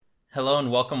Hello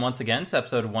and welcome once again to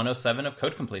episode 107 of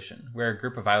Code Completion. We're a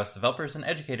group of iOS developers and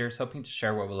educators hoping to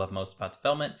share what we love most about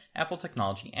development, Apple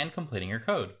technology, and completing your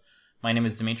code. My name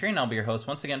is Dimitri and I'll be your host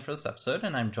once again for this episode,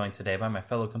 and I'm joined today by my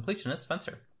fellow completionist,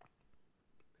 Spencer.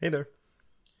 Hey there.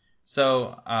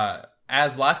 So,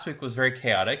 as last week was very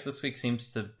chaotic, this week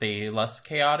seems to be less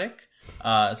chaotic,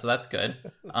 so that's good.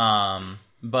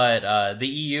 But the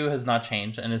EU has not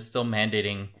changed and is still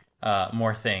mandating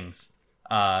more things.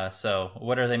 So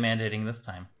what are they mandating this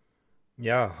time?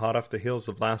 Yeah, hot off the heels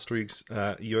of last week's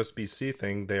USB-C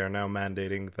thing, they are now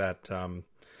mandating that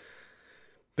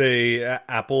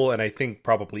Apple, and I think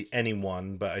probably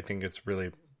anyone, but I think it's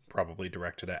really probably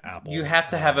directed at Apple. You have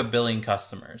to have a billion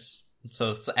customers.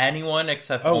 So it's anyone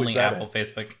except only Apple,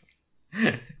 Facebook.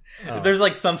 There's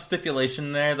like some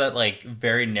stipulation there that like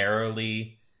very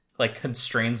narrowly like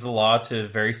constrains the law to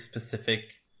very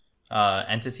specific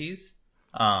entities.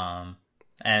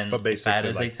 And but basically, that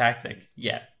is like, a tactic.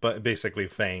 Yeah. But basically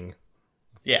FANG.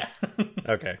 Yeah.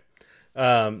 Okay.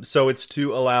 So it's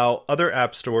to allow other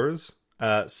app stores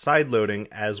sideloading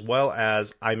as well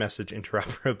as iMessage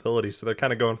interoperability. So they're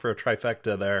kind of going for a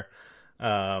trifecta there,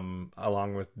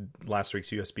 along with last week's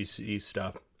USB-C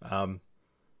stuff.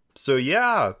 So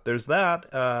yeah, there's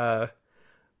that,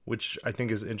 which I think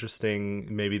is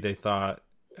interesting. Maybe they thought,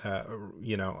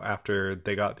 after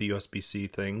they got the USB-C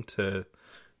thing to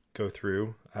go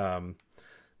through,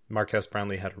 Marques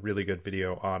Brownlee had a really good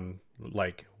video on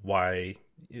like why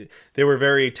they were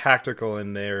very tactical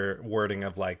in their wording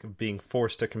of like being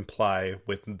forced to comply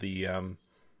with the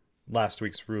last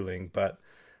week's ruling, but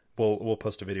we'll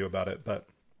post a video about it. But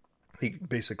he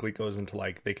basically goes into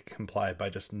like they could comply by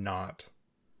just not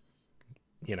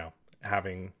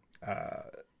having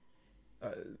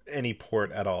any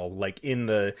port at all. Like in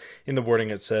the wording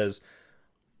it says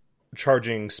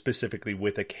charging specifically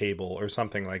with a cable or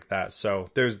something like that. So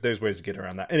there's ways to get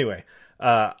around that. Anyway,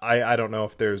 I don't know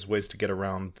if there's ways to get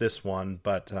around this one,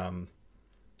 but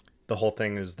the whole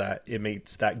thing is that it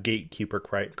makes that gatekeeper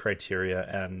criteria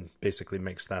and basically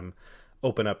makes them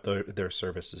open up their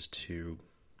services to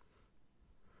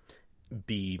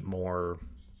be more,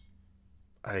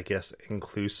 I guess,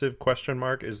 inclusive, ?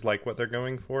 Is like what they're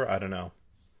going for. I don't know.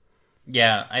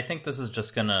 Yeah, I think this is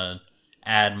just gonna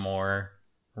add more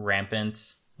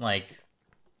rampant like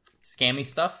scammy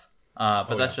stuff,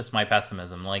 but that's just my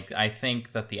pessimism. Like, I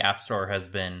think that the App Store has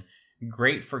been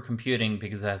great for computing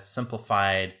because it has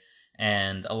simplified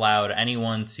and allowed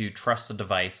anyone to trust a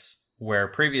device where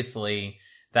previously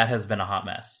that has been a hot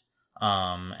mess.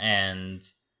 And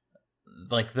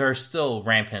like there are still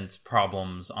rampant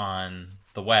problems on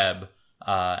the web,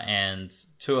 and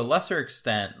to a lesser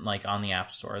extent like on the App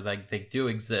Store. Like they do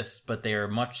exist, but they are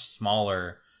much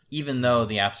smaller, even though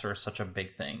the App Store is such a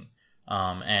big thing.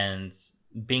 And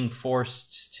being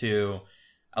forced to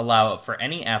allow it for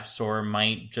any App Store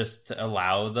might just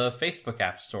allow the Facebook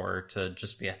App Store to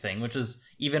just be a thing, which is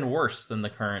even worse than the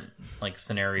current like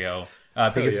scenario.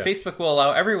 Because Facebook will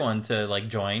allow everyone to like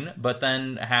join, but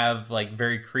then have like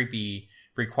very creepy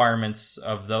requirements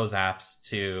of those apps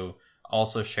to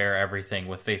also share everything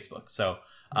with Facebook. So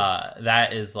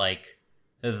that is like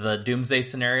the doomsday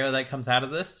scenario that comes out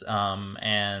of this,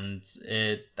 and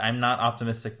I'm not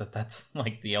optimistic that that's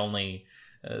like the only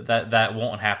that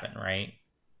won't happen, right?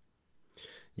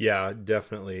 Yeah,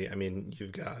 definitely. I mean,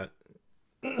 you've got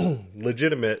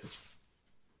legitimate,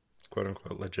 quote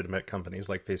unquote, legitimate companies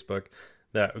like Facebook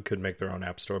that could make their own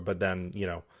app store, but then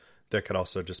there could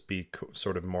also just be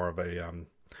sort of more of a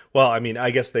well, I mean,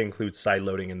 I guess they include side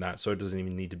loading in that, so it doesn't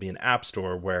even need to be an app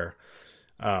store. Where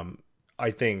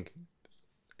I think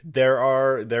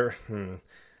there's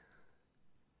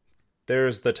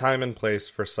the time and place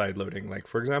for side loading. Like,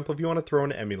 for example, if you want to throw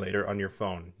an emulator on your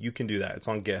phone, you can do that. It's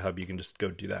on GitHub. You can just go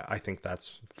do that. I think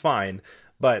that's fine.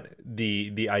 But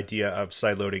the idea of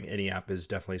side loading any app is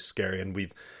definitely scary. And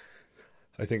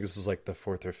I think this is like the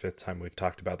 4th or 5th time we've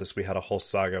talked about this. We had a whole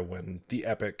saga when the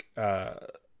Epic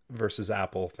versus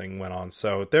Apple thing went on.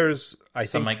 So there's,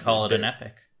 Some might call it an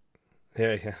epic.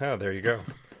 Yeah, there you go.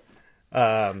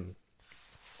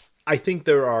 I think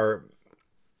there are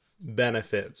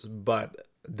benefits, but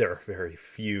there are very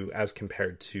few as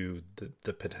compared to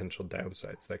the potential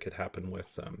downsides that could happen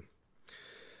with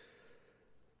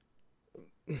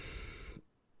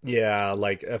yeah,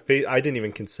 like I didn't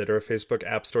even consider a Facebook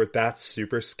App Store. That's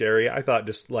super scary. I thought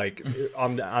just like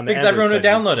on the because everyone would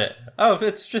download it. Oh, if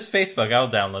it's just Facebook, I'll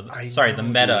download it. Sorry, the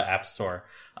Meta App Store.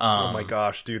 Oh my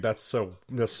gosh, dude, that's so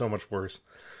much worse.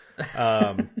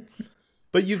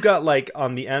 But you've got like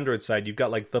on the Android side, you've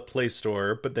got like the Play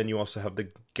Store, but then you also have the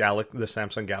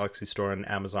Samsung Galaxy Store, and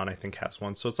Amazon I think has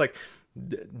one. So it's like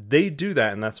they do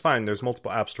that, and that's fine. There's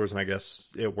multiple app stores, and I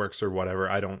guess it works or whatever.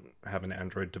 I don't have an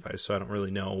Android device, so I don't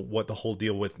really know what the whole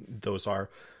deal with those are.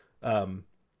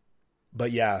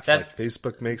 But yeah, if like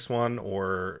Facebook makes one,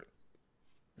 or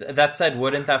that said,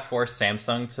 wouldn't that force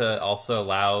Samsung to also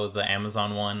allow the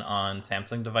Amazon one on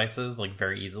Samsung devices like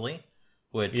very easily?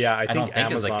 Which I don't think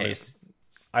Amazon is the case.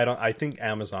 I think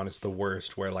Amazon is the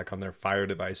worst, where like on their Fire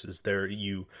devices, there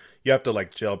you have to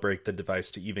like jailbreak the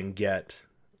device to even get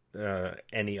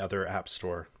any other app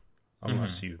store,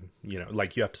 unless you know,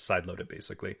 like you have to sideload it,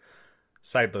 basically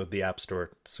sideload the app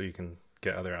store so you can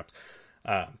get other apps.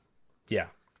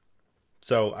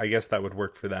 So I guess that would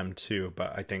work for them too,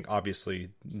 but I think obviously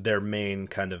their main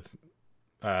kind of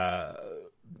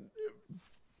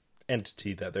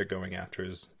entity that they're going after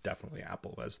is definitely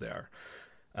Apple, as they are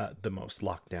the most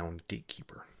lockdown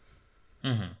gatekeeper.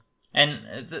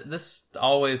 And this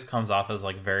always comes off as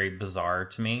like very bizarre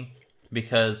to me,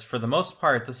 because for the most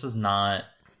part, this is not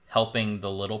helping the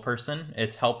little person.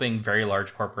 It's helping very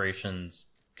large corporations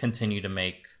continue to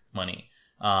make money.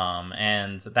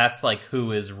 And that's like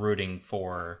who is rooting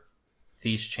for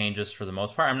these changes for the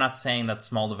most part. I'm not saying that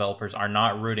small developers are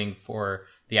not rooting for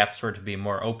the App Store to be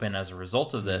more open as a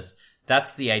result of this.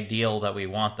 That's the ideal that we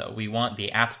want, though. We want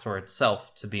the App Store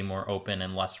itself to be more open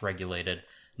and less regulated,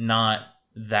 not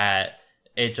that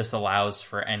it just allows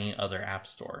for any other app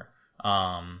store.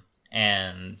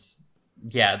 And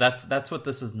yeah, that's what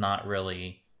this is not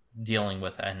really dealing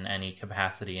with in any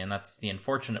capacity. And that's the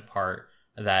unfortunate part,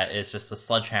 that it's just a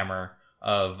sledgehammer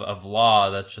of law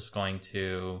that's just going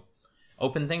to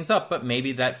open things up, but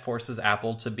maybe that forces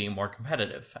Apple to be more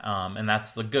competitive. And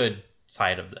that's the good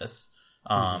side of this.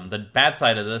 The bad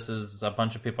side of this is a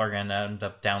bunch of people are going to end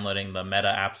up downloading the Meta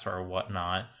App Store or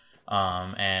whatnot.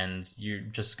 And you're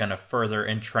just going to further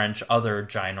entrench other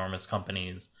ginormous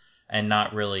companies and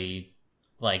not really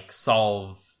like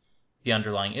solve the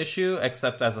underlying issue,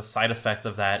 except as a side effect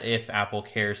of that, if Apple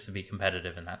cares to be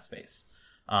competitive in that space.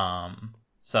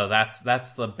 So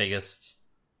that's the biggest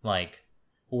like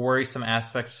worrisome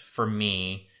aspect for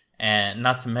me. And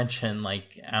not to mention,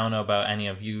 like, I don't know about any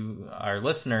of you, our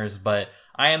listeners, but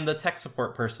I am the tech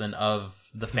support person of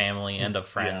the family and of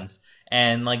friends.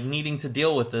 And like needing to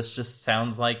deal with this just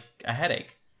sounds like a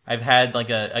headache. I've had like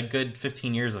a good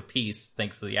 15 years of peace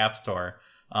thanks to the App Store.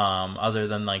 Other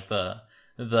than like the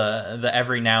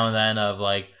every now and then of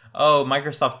like, oh,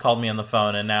 Microsoft called me on the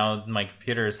phone and now my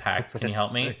computer is hacked. Can you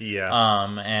help me?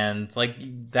 And like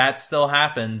that still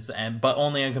happens, but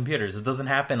only on computers. It doesn't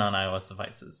happen on iOS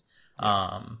devices.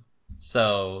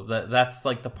 So that's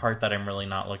like the part that I'm really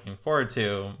not looking forward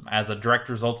to as a direct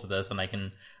result of this. And I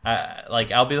can,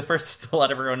 I'll be the first to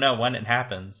let everyone know when it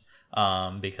happens,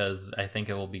 because I think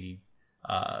it will be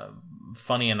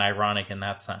funny and ironic in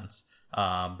that sense.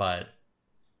 But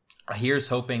here's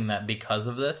hoping that because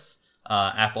of this,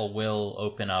 Apple will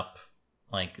open up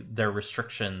like their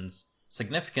restrictions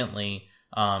significantly,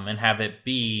 and have it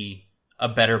be a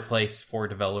better place for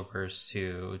developers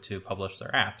to publish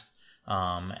their apps.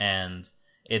 And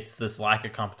it's this lack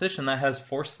of competition that has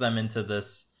forced them into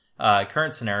this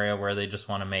current scenario where they just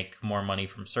want to make more money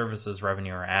from services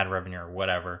revenue or ad revenue or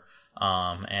whatever,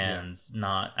 and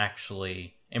not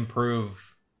actually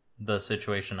improve the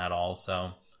situation at all.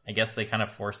 So I guess they kind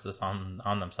of force this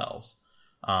on themselves.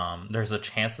 There's a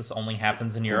chance this only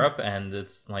happens in Europe, and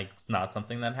it's like it's not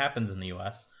something that happens in the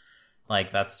US.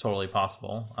 Like that's totally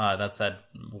possible. That said,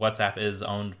 WhatsApp is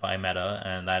owned by Meta,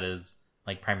 and that is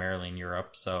like primarily in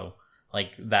Europe. So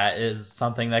like that is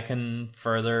something that can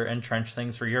further entrench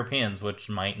things for Europeans, which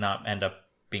might not end up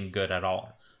being good at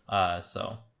all.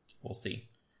 So we'll see.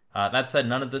 That said,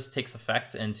 none of this takes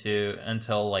effect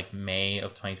until like May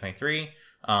of 2023.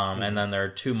 And then there are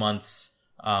 2 months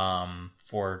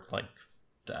for like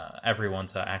everyone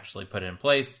to actually put it in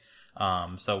place.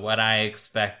 So what I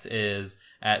expect is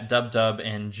at DubDub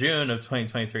in June of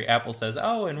 2023, Apple says,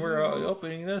 oh, and we're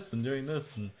opening this and doing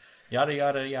this and yada,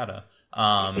 yada, yada.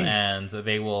 And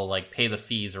they will like pay the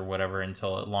fees or whatever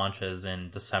until it launches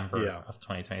in December of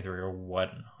 2023 or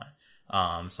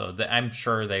whatnot. So I'm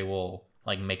sure they will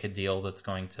like make a deal that's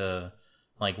going to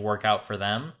like work out for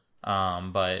them.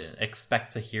 But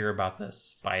expect to hear about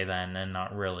this by then and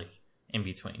not really in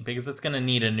between, because it's going to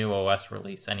need a new OS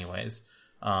release anyways.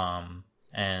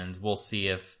 And we'll see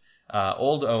if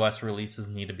old OS releases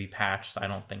need to be patched. I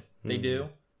don't think they do.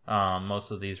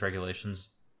 Most of these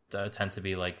regulations tend to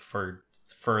be like for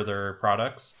further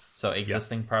products. So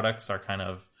existing products are kind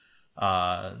of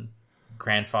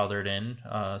grandfathered in,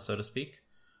 so to speak.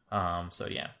 So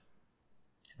yeah.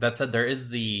 That said, there is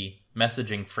the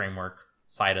messaging framework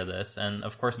side of this. And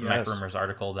of course, the Mac Rumors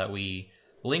article that we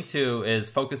Link to is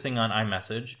focusing on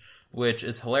iMessage, which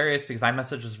is hilarious because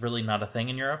iMessage is really not a thing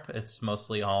in Europe. It's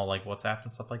mostly all like WhatsApp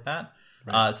and stuff like that.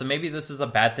 Right. So maybe this is a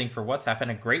bad thing for WhatsApp and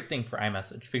a great thing for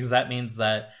iMessage, because that means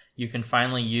that you can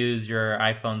finally use your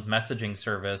iPhone's messaging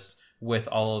service with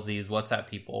all of these WhatsApp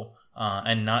people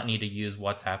and not need to use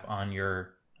WhatsApp on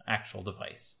your actual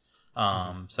device.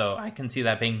 So I can see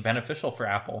that being beneficial for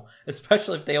Apple,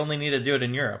 especially if they only need to do it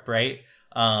in Europe, right?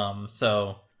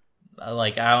 So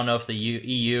like, I don't know if the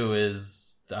EU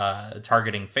is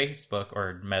targeting Facebook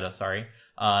or Meta,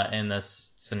 in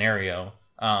this scenario.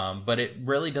 But it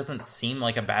really doesn't seem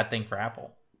like a bad thing for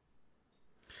Apple.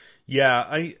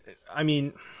 Yeah, I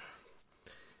mean,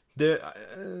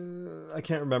 I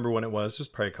can't remember when it was,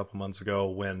 just probably a couple months ago,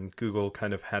 when Google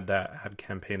kind of had that ad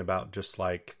campaign about just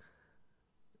like,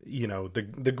 you know,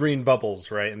 the green bubbles,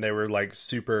 right? And they were like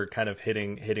super kind of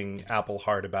hitting Apple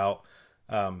hard about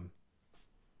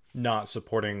not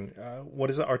supporting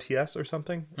what is it, RTS or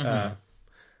something?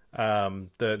 Mm-hmm.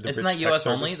 The isn't that US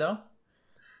only though?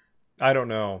 I don't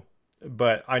know,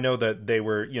 but I know that they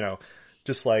were, you know,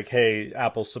 just like, hey,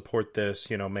 Apple support this,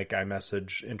 you know, make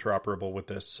iMessage interoperable with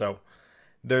this. So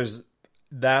there's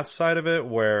that side of it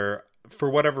where, for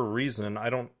whatever reason,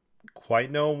 I don't quite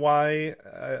know why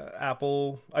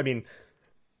Apple, I mean,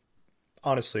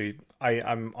 honestly,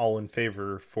 I'm all in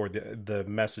favor for the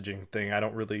messaging thing. I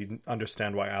don't really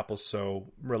understand why Apple's so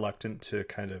reluctant to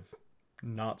kind of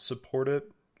not support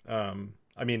it.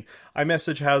 I mean,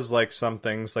 iMessage has like some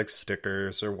things like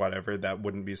stickers or whatever that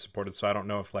wouldn't be supported. So I don't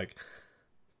know if like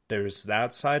there's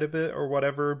that side of it or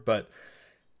whatever, but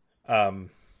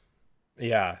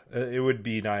yeah, it would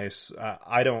be nice.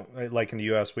 I don't like in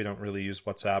the US, we don't really use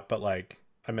WhatsApp, but like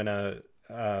I'm in a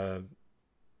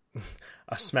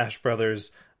Smash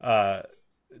Brothers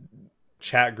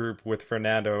chat group with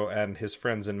Fernando and his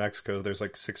friends in Mexico. There's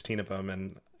like 16 of them,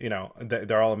 and you know,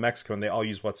 they're all in Mexico and they all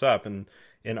use WhatsApp, and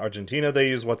in Argentina they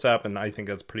use WhatsApp, and I think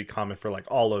that's pretty common for like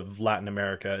all of Latin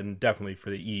America and definitely for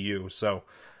the EU. So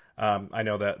I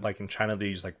know that like in China they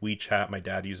use like WeChat. My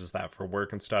dad uses that for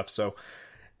work and stuff. So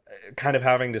kind of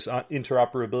having this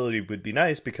interoperability would be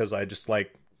nice, because I just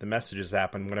like the messages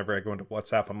app, and whenever I go into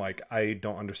WhatsApp I'm like, I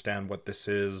don't understand what this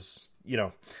is, you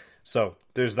know. So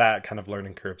there's that kind of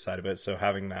learning curve side of it. So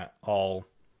having that all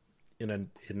in a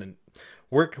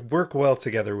work well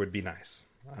together would be nice.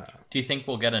 Do you think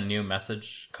we'll get a new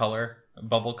message color,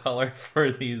 bubble color,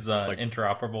 for these like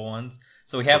interoperable ones?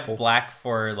 So we have purple. Black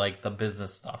for like the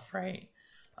business stuff, right?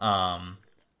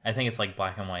 I think it's like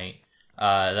black and white.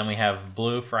 Then we have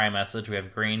blue for iMessage. We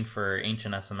have green for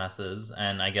ancient SMSs,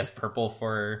 and I guess purple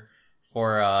for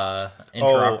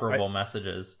interoperable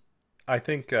messages. I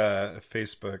think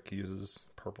Facebook uses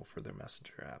purple for their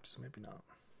messenger apps, so maybe not.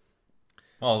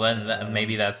 Well, then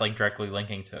maybe that's like directly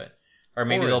linking to it. Or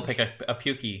maybe orange. They'll pick a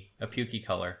pukey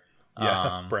color.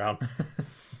 Yeah, brown.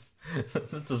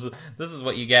 This is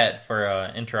what you get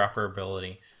for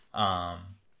interoperability.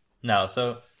 No,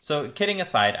 so kidding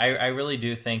aside, I really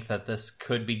do think that this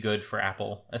could be good for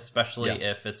Apple, especially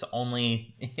if it's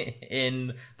only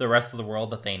in the rest of the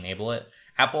world that they enable it.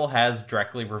 Apple has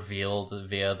directly revealed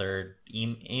via their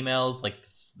emails like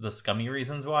the scummy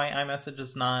reasons why iMessage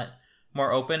is not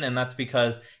more open, and that's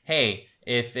because, hey,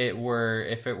 if it were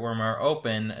more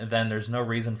open, then there's no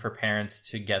reason for parents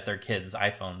to get their kids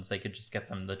iPhones. They could just get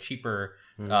them the cheaper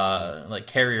like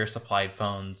carrier supplied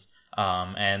phones,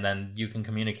 and then you can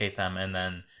communicate them, and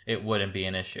then it wouldn't be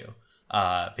an issue.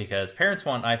 Because parents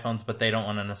want iPhones, but they don't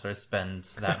want to necessarily spend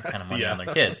that kind of money on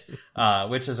their kids,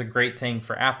 which is a great thing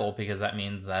for Apple, because that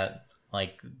means that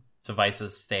like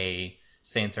devices stay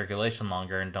in circulation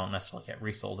longer and don't necessarily get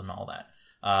resold and all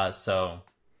that. So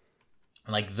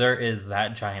like there is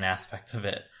that giant aspect of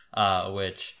it,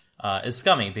 which is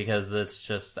scummy, because it's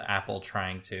just Apple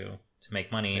trying to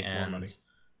make money and more money.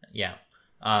 Yeah.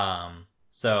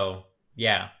 So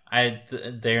yeah,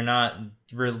 they're not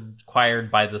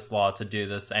required by this law to do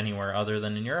this anywhere other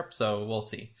than in Europe, so we'll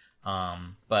see.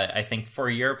 But I think for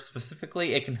Europe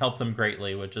specifically, it can help them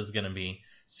greatly, which is going to be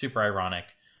super ironic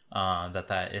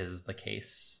that is the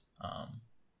case.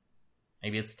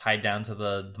 Maybe it's tied down to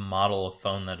the model of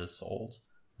phone that is sold,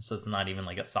 so it's not even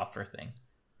like a software thing.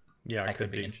 Yeah, that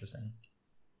could be interesting.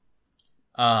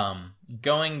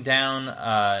 Going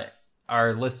down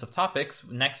our list of topics,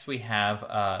 next we have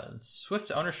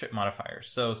Swift ownership modifiers.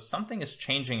 So something is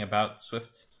changing about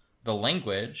Swift, the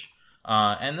language,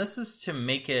 and this is to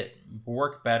make it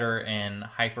work better in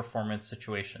high performance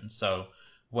situations. So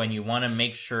when you want to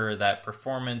make sure that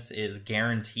performance is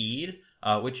guaranteed,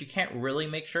 which you can't really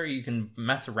make sure, you can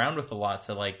mess around with a lot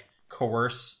to like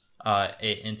coerce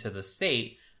it into the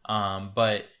state,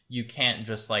 but you can't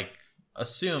just like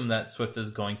assume that Swift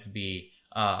is going to be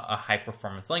a high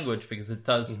performance language, because it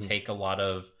does take a lot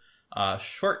of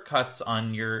shortcuts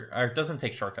on or it doesn't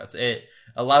take shortcuts. It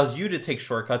allows you to take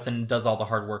shortcuts and does all the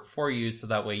hard work for you, so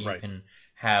that way you can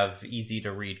have easy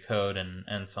to read code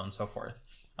and so on and so forth.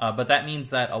 But that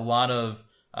means that a lot of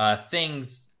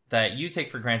things that you take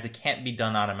for granted can't be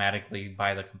done automatically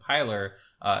by the compiler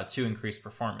to increase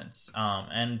performance.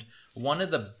 And one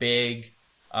of the big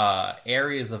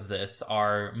areas of this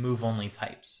are move-only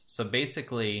types. So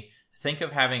basically, think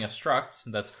of having a struct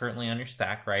that's currently on your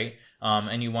stack, right?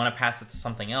 And you want to pass it to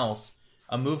something else.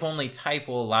 A move-only type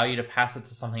will allow you to pass it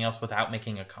to something else without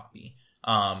making a copy.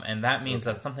 And that means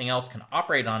that something else can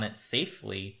operate on it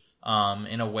safely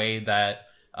in a way that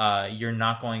you're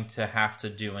not going to have to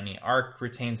do any ARC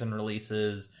retains and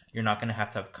releases. You're not going to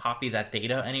have to copy that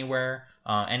data anywhere.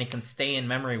 And it can stay in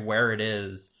memory where it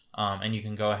is. And you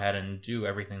can go ahead and do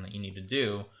everything that you need to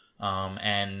do.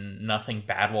 And nothing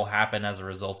bad will happen as a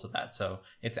result of that. So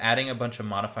it's adding a bunch of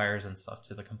modifiers and stuff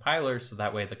to the compiler, so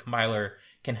that way the compiler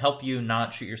can help you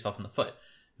not shoot yourself in the foot.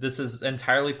 This is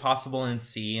entirely possible in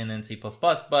C and in C++,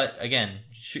 but again,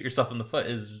 shoot yourself in the foot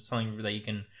is something that you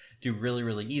can do really,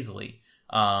 really easily.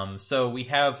 So we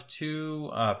have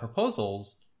two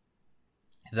proposals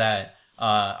that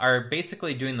are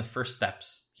basically doing the first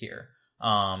steps here.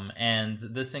 And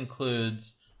this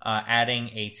includes adding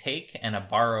a take and a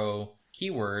borrow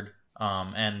keyword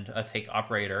and a take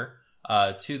operator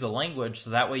to the language,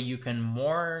 so that way you can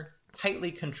more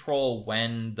tightly control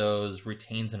when those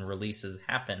retains and releases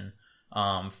happen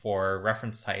for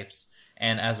reference types,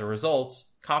 and as a result,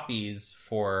 copies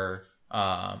for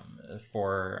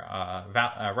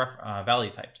value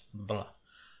types.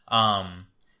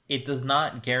 It does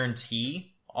not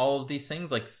guarantee all of these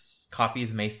things. Like,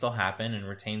 copies may still happen and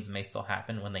retains may still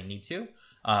happen when they need to,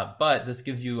 but this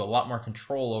gives you a lot more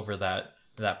control over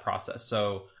that process.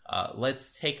 So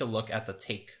let's take a look at the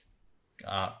take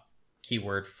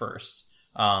keyword first.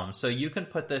 So you can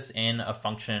put this in a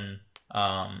function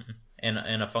in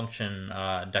a function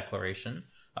declaration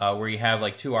where you have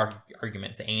like two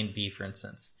arguments, A and B, for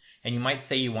instance, and you might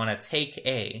say you want to take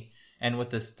A, and what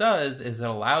this does is it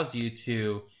allows you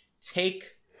to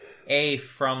take A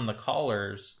from the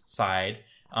caller's side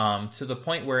to the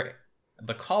point where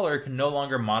the caller can no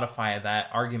longer modify that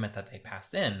argument that they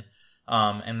passed in,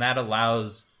 and that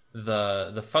allows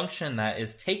the function that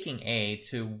is taking A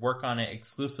to work on it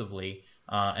exclusively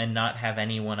and not have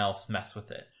anyone else mess with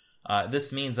it.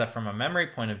 This means that from a memory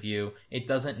point of view, it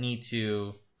doesn't need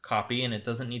to copy and it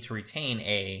doesn't need to retain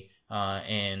A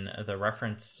in the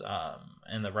reference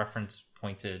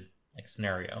pointed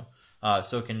scenario.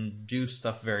 So it can do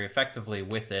stuff very effectively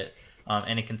with it,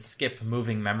 and it can skip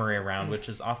moving memory around, which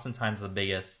is oftentimes the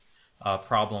biggest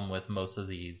problem with most of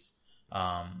these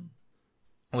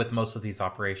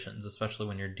operations, especially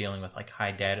when you're dealing with like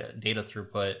high data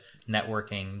throughput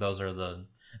networking. Those are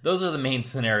the main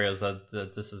scenarios that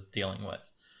this is dealing with.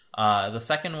 The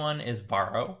second one is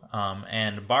borrow,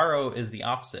 and borrow is the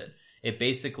opposite. It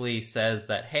basically says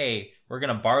that, hey, we're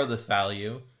going to borrow this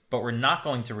value, but we're not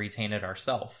going to retain it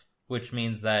ourselves, which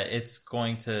means that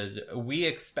we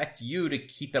expect you to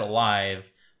keep it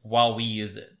alive while we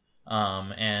use it.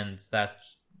 And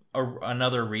that's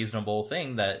another reasonable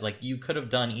thing that like you could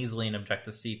have done easily in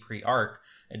Objective-C pre-ARC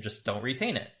and just don't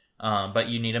retain it. But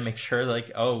you need to make sure like,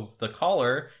 the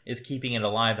caller is keeping it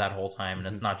alive that whole time, and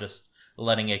it's not just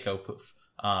letting it go poof.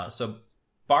 So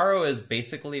borrow is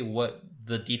basically what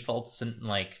the defaults in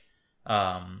like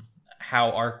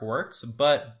how ARC works,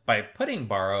 but by putting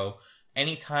borrow,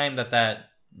 anytime that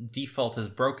default is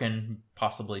broken,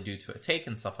 possibly due to a take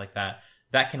and stuff like that,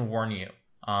 that can warn you.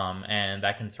 And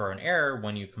that can throw an error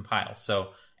when you compile. So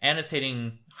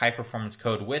annotating high performance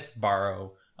code with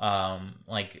borrow,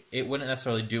 like it wouldn't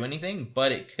necessarily do anything,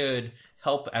 but it could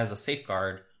help as a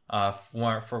safeguard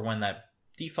for when that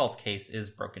default case is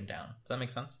broken down. Does that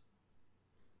make sense?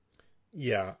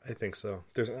 Yeah, I think so.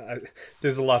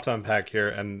 There's a lot to unpack here,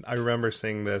 and I remember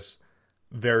seeing this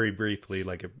very briefly,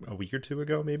 like a week or two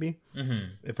ago, maybe,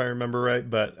 if I remember right.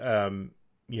 But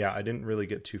yeah, I didn't really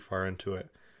get too far into it.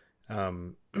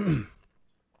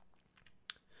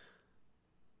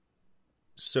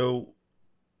 So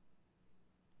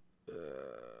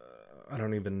I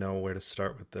don't even know where to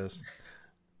start with this.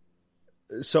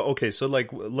 So okay, so like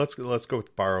let's go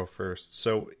with borrow first.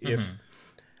 So if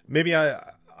maybe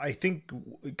I think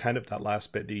kind of that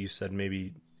last bit that you said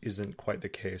maybe isn't quite the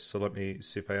case. So let me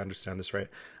see if I understand this right.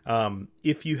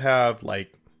 If you have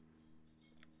like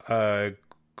a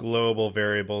global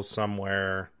variable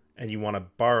somewhere and you want to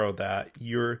borrow that,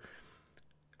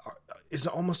 is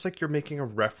it almost like you're making a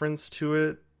reference to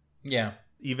it? Yeah.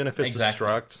 even if it's Exactly. a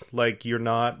struct. Like you're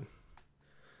not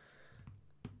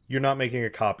making a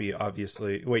copy,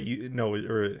 obviously. Wait, you no,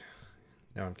 or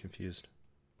now I'm confused.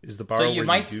 Is the borrow So you where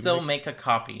might do still make a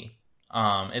copy.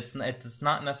 It's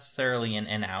not necessarily an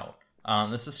in out.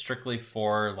 This is strictly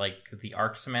for like the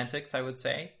arc semantics, I would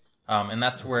say, and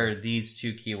that's where these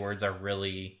two keywords are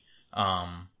really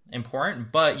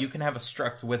important. But you can have a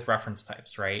struct with reference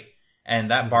types, right?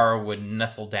 And that borrow would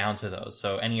nestle down to those.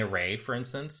 So any array, for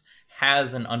instance,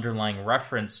 has an underlying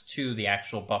reference to the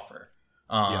actual buffer.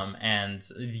 And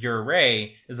your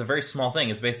array is a very small thing.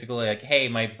 It's basically like, hey,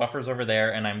 my buffer's over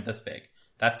there and I'm this big.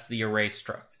 That's the array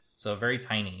struct. So very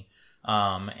tiny.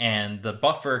 And the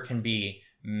buffer can be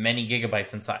many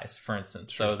gigabytes in size, for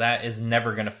instance. Sure. So that is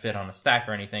never going to fit on a stack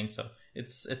or anything. So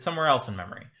it's somewhere else in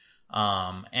memory.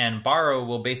 And borrow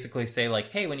will basically say like,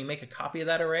 hey, when you make a copy of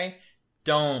that array,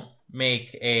 don't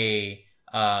make a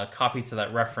copy to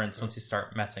that reference once you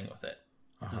start messing with it.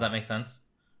 Does that make sense?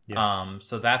 Yeah.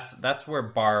 So that's where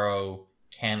borrow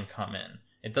can come in.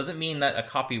 It doesn't mean that a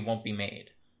copy won't be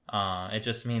made. It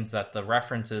just means that the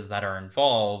references that are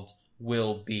involved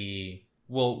won't be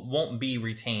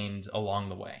retained along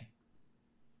the way.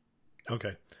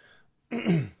 Okay.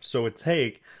 So with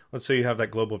take, let's say you have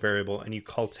that global variable and you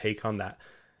call take on that.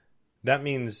 That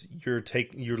means you're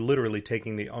literally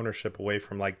taking the ownership away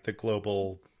from like the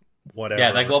global whatever.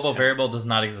 Yeah, that global variable does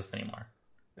not exist anymore.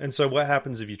 And so what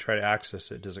happens if you try to access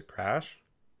it? Does it crash?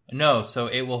 No, so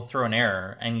it will throw an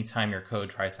error anytime your code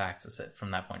tries to access it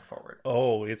from that point forward.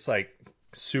 Oh, it's like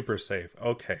super safe.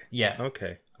 Okay. Yeah.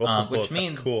 Okay. Well, which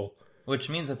means that's cool. Which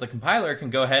means that the compiler can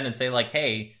go ahead and say like,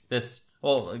 hey,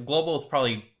 global is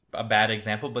probably a bad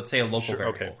example, but say a local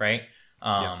variable, right?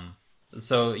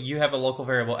 So you have a local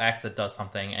variable X that does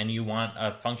something and you want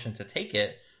a function to take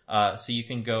it. So you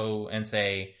can go and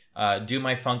say, do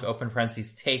my func open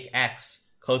parentheses take X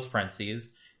close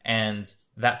parentheses, and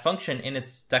that function in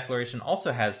its declaration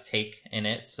also has take in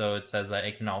it. So it says that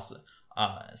it can also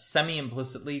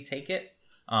semi-implicitly take it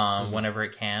whenever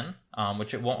it can,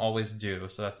 which it won't always do.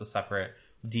 So that's a separate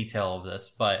detail of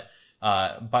this. But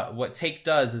what take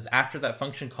does is after that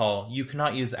function call, you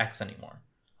cannot use X anymore.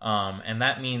 And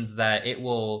that means that it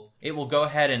will go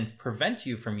ahead and prevent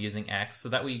you from using X so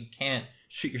that we can't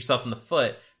shoot yourself in the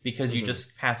foot because you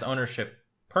just pass ownership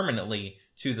permanently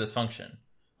to this function.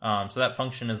 So that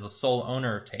function is the sole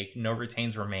owner of take. No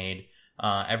retains were made.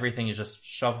 Everything is just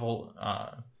shuffled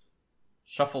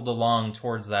along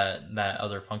towards that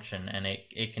other function, and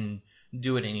it can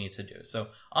do what it needs to do. So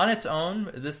on its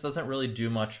own, this doesn't really do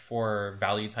much for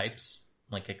value types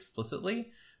like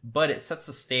explicitly, but it sets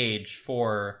the stage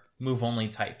for move-only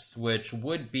types, which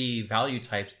would be value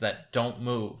types that don't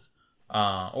move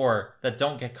or that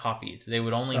don't get copied. They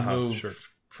would only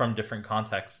move from different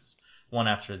contexts, one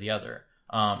after the other.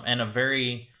 And a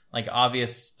very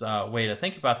obvious way to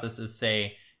think about this is,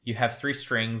 say, you have three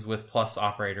strings with plus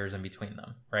operators in between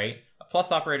them, right? A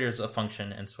plus operator is a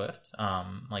function in Swift,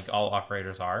 like all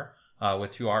operators are,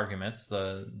 with two arguments,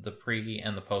 the pre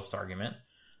and the post argument,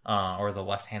 or the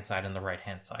left-hand side and the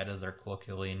right-hand side, as they're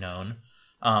colloquially known.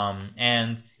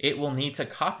 And it will need to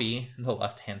copy the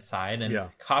left-hand side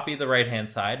and copy the right-hand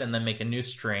side and then make a new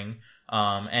string.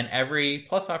 And every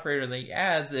plus operator that he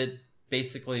adds, it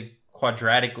basically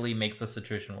quadratically makes the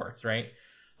situation worse, right?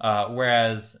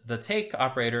 Whereas the take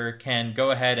operator can go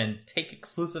ahead and take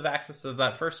exclusive access of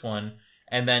that first one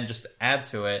and then just add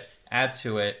to it.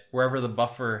 Wherever the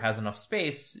buffer has enough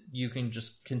space, you can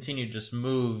just continue to just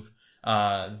move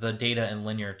the data in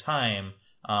linear time,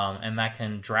 and that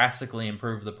can drastically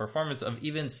improve the performance of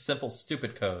even simple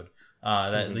stupid code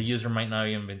that the user might not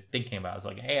even been thinking about. It's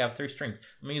like, hey, I have three strings.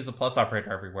 Let me use the plus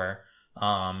operator everywhere.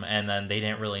 And then they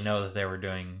didn't really know that they were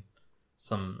doing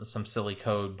some silly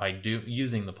code by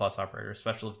using the plus operator,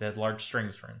 especially if they had large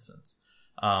strings, for instance.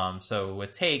 So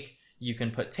with take, you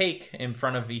can put take in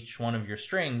front of each one of your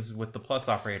strings with the plus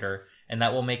operator, and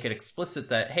that will make it explicit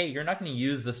that, hey, you're not going to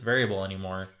use this variable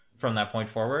anymore from that point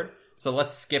forward. So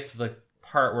let's skip the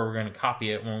part where we're going to copy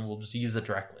it when we'll just use it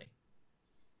directly.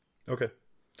 Okay.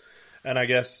 And I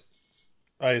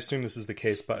assume this is the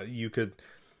case, but you could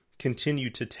continue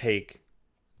to take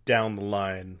down the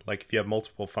line. Like if you have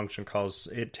multiple function calls,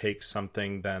 it takes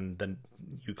something, then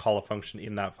you call a function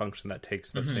in that function that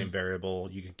takes the same variable.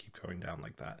 You can keep going down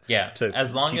like that. Yeah,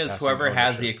 as long as whoever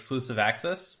has the exclusive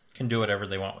access can do whatever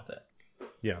they want with it.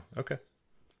 Yeah, okay.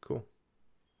 Cool.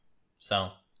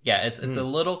 So, yeah, it's a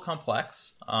little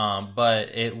complex, but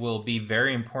it will be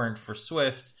very important for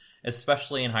Swift,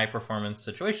 especially in high-performance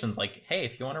situations. Like, hey,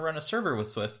 if you want to run a server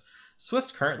with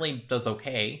Swift currently does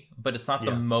okay, but it's not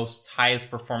the most highest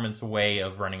performance way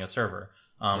of running a server.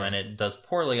 And it does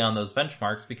poorly on those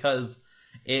benchmarks because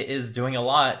it is doing a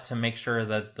lot to make sure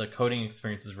that the coding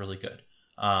experience is really good.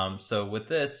 So with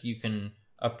this, you can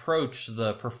approach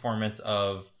the performance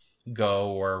of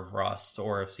Go or of Rust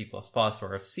or of C++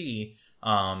 or of C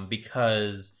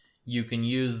because you can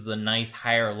use the nice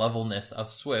higher levelness of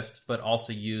Swift, but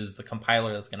also use the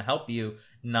compiler that's going to help you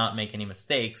not make any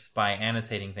mistakes by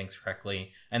annotating things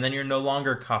correctly. And then you're no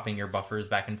longer copying your buffers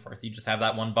back and forth. You just have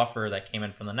that one buffer that came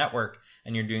in from the network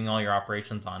and you're doing all your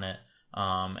operations on it.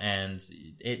 And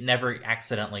it never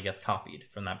accidentally gets copied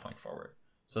from that point forward.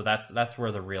 So that's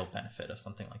where the real benefit of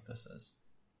something like this is.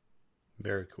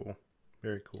 Very cool.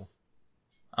 Very cool.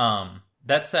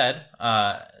 That said,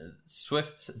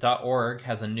 Swift.org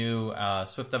has a new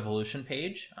Swift Evolution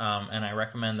page, and I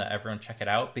recommend that everyone check it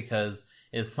out because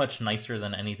it's much nicer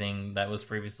than anything that was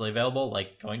previously available,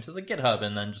 like going to the GitHub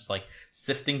and then just like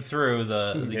sifting through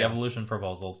the evolution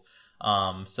proposals.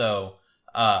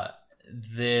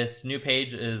 This new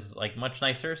page is like much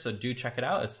nicer, so do check it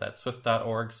out. It's at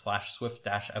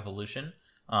swift.org/swift-evolution.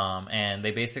 And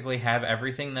they basically have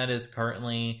everything that is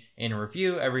currently in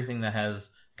review, everything that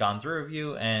has gone through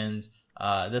review, and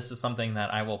this is something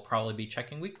that I will probably be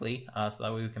checking weekly, so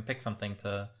that way we can pick something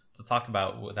to talk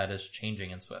about that is changing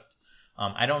in Swift.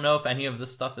 I don't know if any of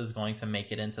this stuff is going to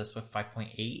make it into Swift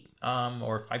 5.8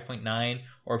 or 5.9,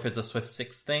 or if it's a Swift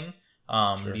 6 thing.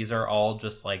 Sure. These are all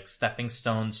just like stepping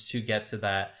stones to get to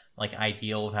that like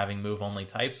ideal of having move only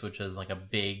types, which is like a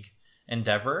big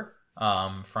endeavor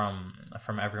from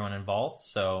everyone involved.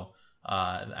 So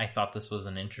I thought this was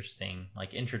an interesting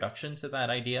like introduction to that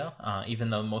idea, even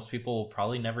though most people will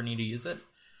probably never need to use it.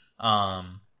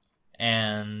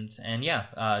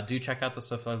 Do check out the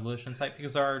Swift Evolution site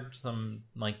because there are some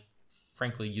like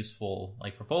frankly useful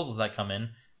like proposals that come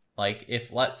in, like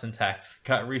if let syntax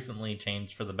got recently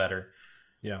changed for the better.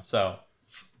 Yeah. So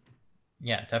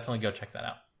yeah, definitely go check that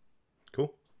out.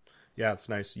 Cool. Yeah, it's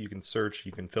nice. You can search,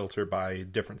 you can filter by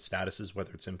different statuses,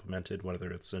 whether it's implemented,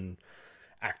 whether it's an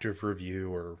active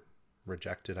review or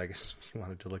rejected, I guess, if you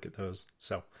wanted to look at those.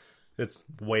 So it's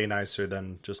way nicer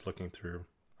than just looking through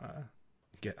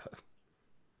GitHub.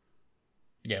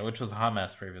 Yeah, which was a hot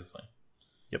mess previously.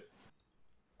 Yep.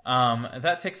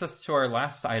 That takes us to our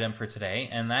last item for today,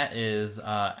 and that is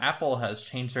Apple has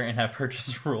changed their in-app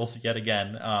purchase rules yet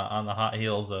again on the hot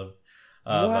heels of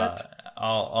all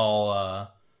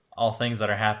things that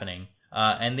are happening.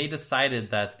 And they decided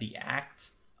that the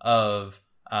act of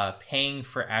paying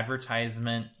for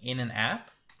advertisement in an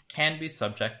app can be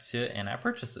subject to in-app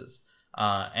purchases.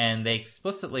 And they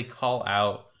explicitly call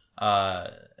out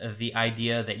the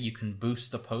idea that you can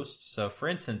boost a post. So, for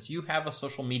instance, you have a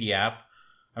social media app.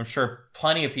 I'm sure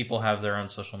plenty of people have their own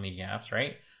social media apps,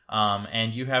 right?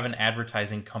 And you have an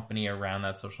advertising company around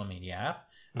that social media app.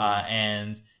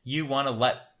 And you want to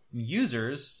let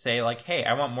users say like, hey,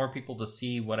 I want more people to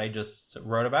see what I just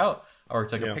wrote about or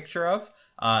took a picture of.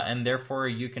 And therefore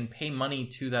you can pay money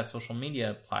to that social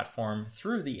media platform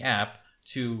through the app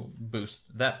to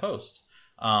boost that post.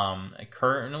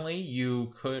 Currently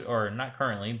you could, or not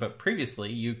currently, but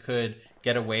previously you could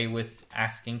get away with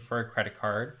asking for a credit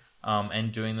card,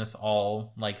 and doing this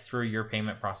all like through your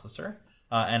payment processor,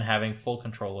 and having full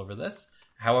control over this.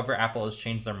 However, Apple has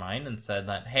changed their mind and said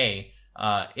that, hey,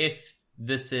 if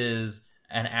this is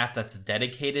an app that's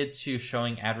dedicated to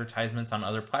showing advertisements on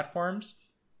other platforms,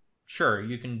 sure,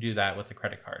 you can do that with a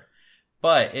credit card.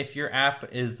 But if your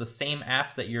app is the same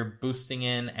app that you're boosting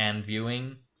in and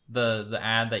viewing the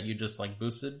ad that you just like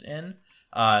boosted in,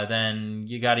 then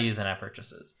you got to use in-app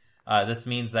purchases. This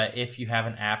means that if you have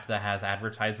an app that has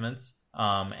advertisements,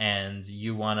 and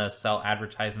you want to sell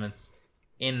advertisements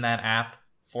in that app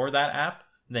for that app,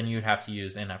 then you'd have to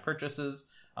use in-app purchases.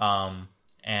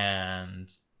 And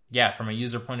yeah, from a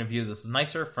user point of view, this is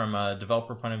nicer. From a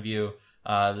developer point of view,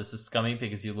 this is scummy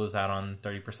because you lose out on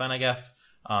 30%, I guess.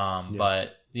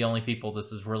 But the only people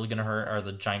this is really going to hurt are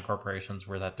the giant corporations,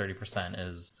 where that 30%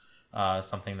 is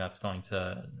something that's going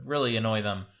to really annoy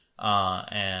them.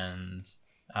 And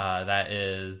that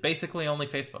is basically only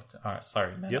Facebook.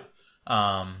 Meta.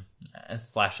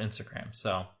 Slash Instagram.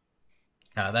 So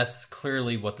that's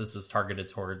clearly what this is targeted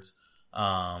towards.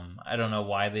 I don't know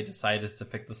why they decided to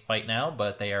pick this fight now,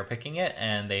 but they are picking it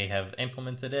and they have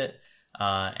implemented it,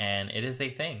 and it is a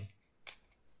thing.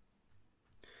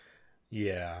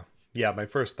 Yeah, my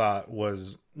first thought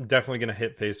was definitely going to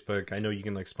hit Facebook. I know you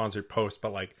can like sponsor posts,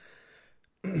 but like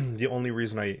the only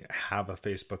reason I have a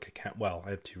Facebook account, well, I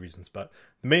have two reasons, but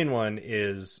the main one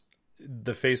is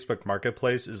the Facebook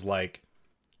marketplace is like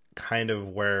kind of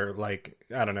where, like,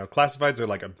 I don't know, classifieds are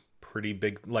like a pretty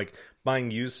big, like buying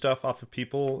used stuff off of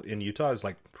people in Utah is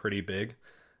like pretty big.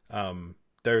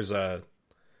 there's a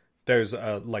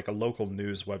like a local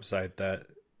news website that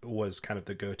was kind of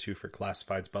the go-to for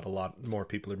classifieds, but a lot more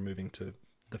people are moving to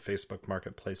the Facebook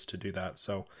marketplace to do that.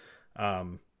 So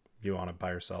you want to buy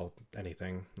or sell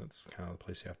anything, that's kind of the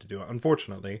place you have to do it,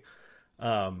 unfortunately.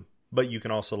 But you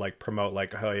can also like promote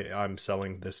like, hey, I'm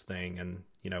selling this thing, and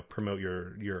promote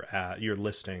your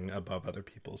listing above other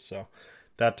people's. So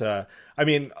that I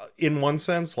mean, in one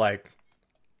sense, like,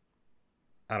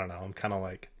 I don't know, I'm kind of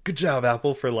like, good job,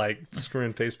 Apple, for like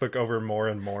screwing Facebook over more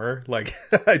and more. Like,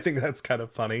 I think that's kind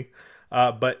of funny.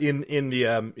 But in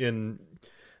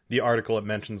the article, it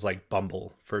mentions like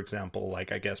Bumble, for example,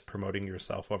 like, I guess promoting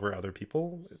yourself over other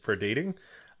people for dating.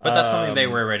 But that's something they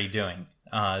were already doing.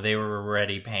 They were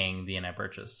already paying the in-app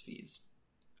purchase fees.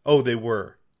 Oh, they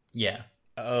were? Yeah.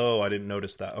 Oh, I didn't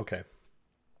notice that. Okay.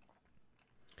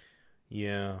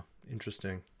 Yeah,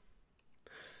 interesting.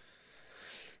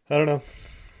 I don't know.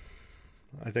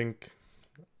 I think,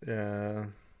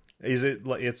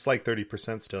 it's like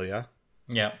 30% still, yeah?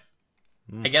 Yeah.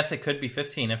 I guess it could be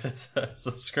 15 if it's a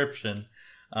subscription.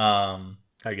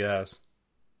 I guess.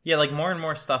 Yeah, like more and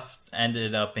more stuff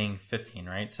ended up being 15,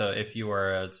 right? So if you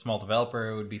were a small developer,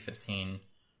 it would be 15.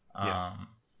 Yeah.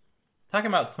 Talking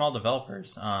about small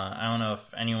developers, I don't know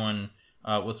if anyone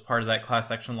was part of that class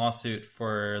action lawsuit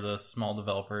for the small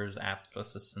developers app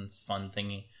assistance fund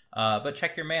thingy. But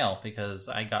check your mail, because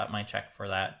I got my check for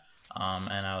that,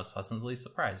 and I was pleasantly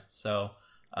surprised. So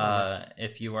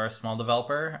if you are a small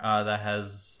developer that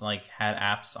has like had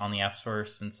apps on the App Store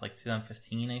since like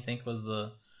 2015, I think was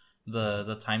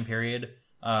the time period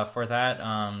for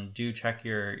that, do check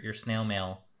your snail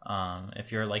mail.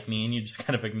 If you're like me and you just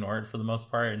kind of ignore it for the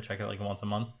most part and check it like once a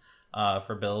month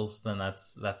for bills, then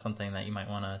that's something that you might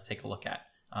want to take a look at.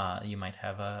 You might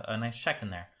have a nice check in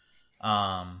there.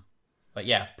 But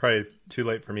yeah, it's probably too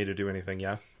late for me to do anything.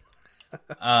 Yeah.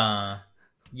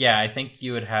 Yeah, I think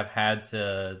you would have had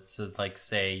to like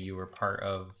say you were part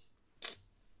of.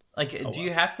 Like, do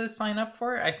you have to sign up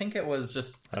for it? I think it was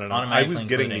just, I don't know. I was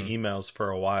getting the emails for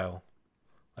a while.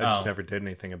 I just never did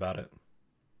anything about it.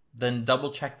 Then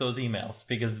double check those emails,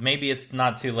 because maybe it's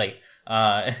not too late.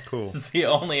 Cool. This is the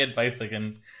only advice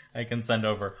I can send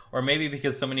over. Or maybe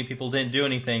because so many people didn't do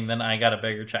anything, then I got a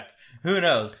bigger check. Who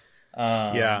knows?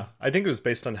 Yeah, I think it was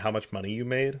based on how much money you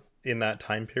made in that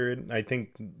time period. I think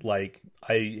like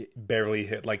I barely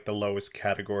hit like the lowest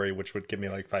category, which would give me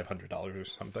like $500 or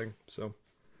something. So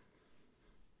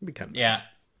it'd be kind of yeah.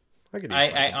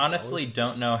 Nice. I honestly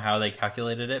don't know how they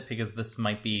calculated it, because this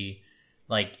might be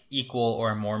like equal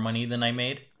or more money than I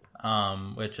made,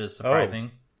 which is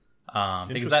surprising.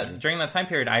 Because during that time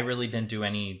period, I really didn't do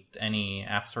any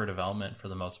App Store development for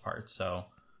the most part. So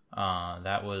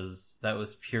that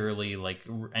was purely like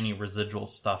any residual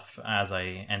stuff as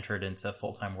I entered into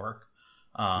full-time work.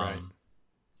 Right.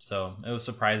 So it was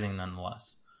surprising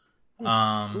nonetheless.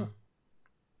 Cool.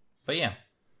 But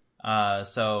yeah,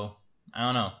 so I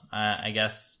don't know. I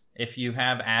guess if you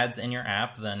have ads in your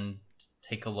app, then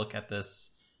take a look at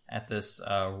this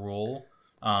rule.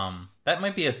 That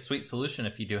might be a sweet solution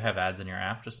if you do have ads in your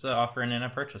app, just to offer an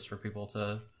in-app purchase for people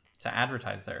to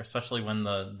advertise there, especially when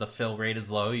the fill rate is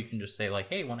low. You can just say like,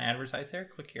 hey, want to advertise here?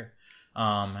 Click here.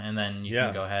 And then you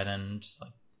can go ahead and just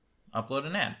like upload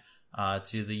an ad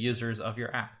to the users of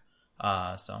your app.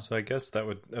 So I guess that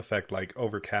would affect like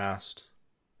Overcast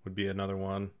would be another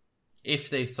one.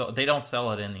 If they don't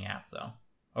sell it in the app though.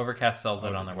 Overcast sells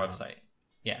it on their website.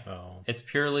 Yeah. Oh. It's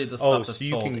purely the stuff that's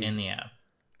sold in the app.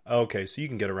 Okay, so you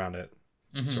can get around it,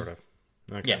 sort of.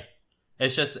 Okay. Yeah.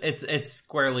 It's just it's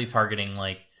squarely targeting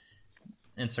like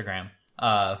Instagram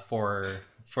for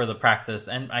the practice,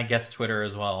 and I guess Twitter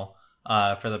as well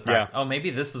for the practice. Oh,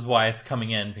 maybe this is why it's coming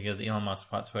in, because Elon Musk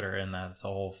bought Twitter and that's a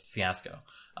whole fiasco.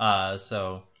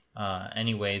 So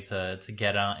any way to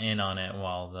get in on it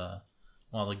while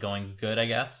the going's good, I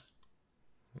guess.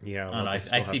 Yeah, I don't know. I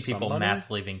see people mass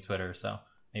leaving Twitter, so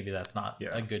maybe that's not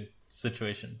a good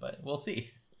situation, but we'll see.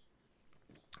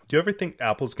 Do you ever think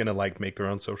Apple's gonna like make their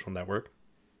own social network?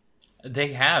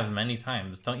 They have many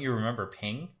times. Don't you remember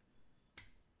Ping?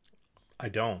 I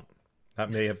don't.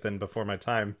 That may have been before my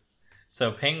time.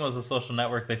 So Ping was a social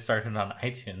network they started on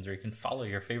iTunes, where you can follow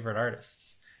your favorite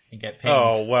artists and get pinged.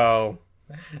 Oh, well.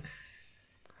 I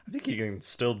think you can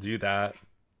still do that.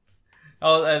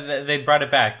 Oh, they brought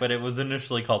it back, but it was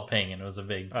initially called Ping, and it was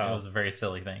it was a very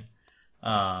silly thing.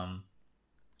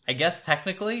 I guess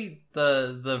technically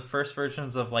the first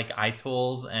versions of like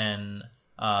iTools and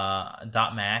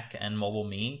 .Mac and Mobile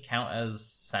Me count as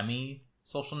semi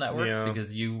social networks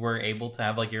because you were able to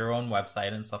have like your own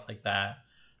website and stuff like that.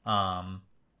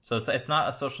 So it's not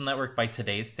a social network by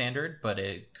today's standard, but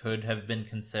it could have been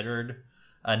considered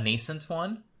a nascent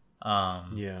one.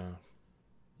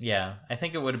 Yeah, I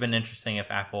think it would have been interesting if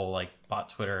Apple like bought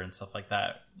Twitter and stuff like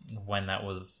that when that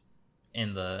was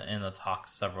in the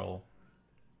talks several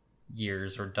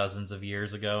years or dozens of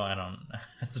years ago.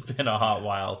 It's been a hot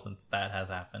while since that has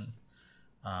happened.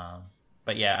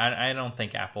 But yeah, I don't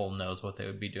think Apple knows what they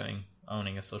would be doing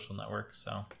owning a social network,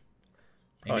 so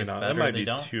maybe not. That might be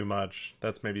too much.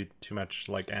 That's maybe too much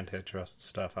like antitrust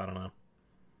stuff. I don't know.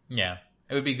 Yeah,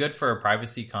 it would be good for a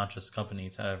privacy conscious company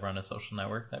to run a social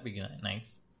network. That'd be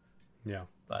nice. Yeah.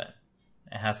 But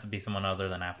it has to be someone other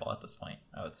than Apple at this point,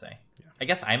 I would say. Yeah. I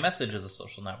guess iMessage is a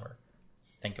social network.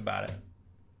 Think about it.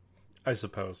 I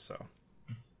suppose so.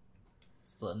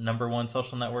 It's the number one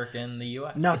social network in the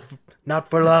US. Not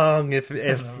for long if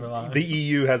the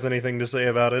EU has anything to say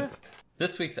about it.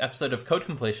 This week's episode of Code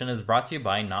Completion is brought to you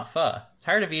by Not Pho.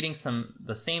 Tired of eating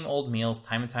the same old meals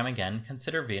time and time again?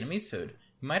 Consider Vietnamese food.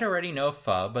 You might already know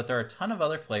pho, but there are a ton of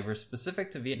other flavors specific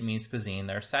to Vietnamese cuisine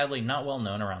that are sadly not well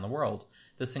known around the world.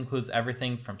 This includes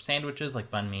everything from sandwiches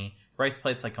like banh mi, rice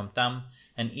plates like com tam,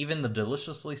 and even the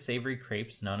deliciously savory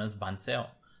crepes known as bánh xèo.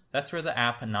 That's where the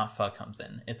app Not Pho comes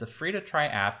in. It's a free-to-try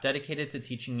app dedicated to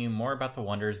teaching you more about the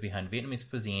wonders behind Vietnamese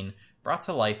cuisine, brought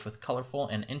to life with colorful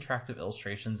and interactive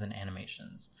illustrations and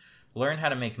animations. Learn how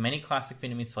to make many classic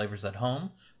Vietnamese flavors at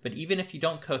home, but even if you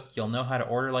don't cook, you'll know how to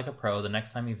order like a pro the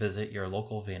next time you visit your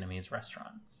local Vietnamese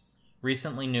restaurant.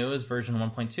 Recently new is version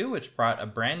 1.2, which brought a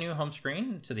brand new home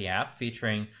screen to the app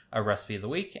featuring a recipe of the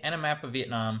week and a map of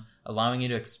Vietnam, allowing you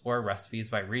to explore recipes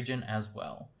by region as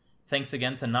well. Thanks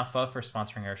again to Not Pho for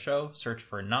sponsoring our show. Search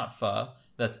for Not Pho,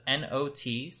 that's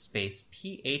N-O-T space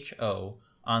P-H-O,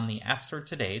 on the App Store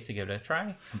today to give it a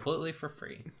try completely for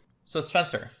free. So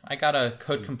Spencer, I got a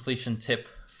code completion tip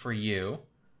for you.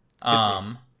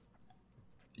 Do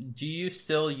you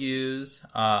still use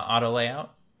auto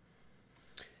layout?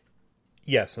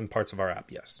 Yes, in parts of our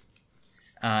app, yes.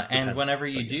 And whenever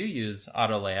you do use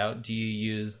auto layout, do you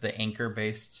use the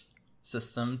anchor-based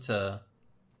system to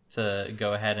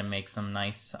go ahead and make some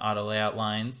nice auto layout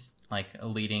lines, like a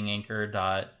leading anchor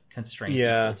dot constraint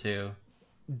equal to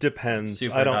depends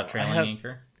super dot trailing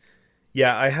anchor?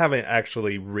 Yeah, I haven't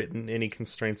actually written any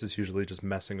constraints. It's usually just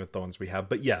messing with the ones we have.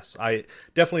 But yes, I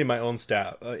definitely in my own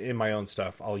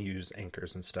stuff, I'll use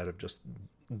anchors instead of just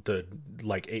the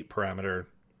 8 parameter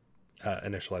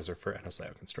initializer for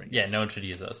NSLayout constraint. Yeah, no one should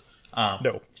use those.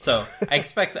 No. So I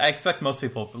expect most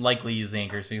people likely use the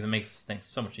anchors because it makes things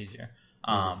so much easier.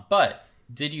 But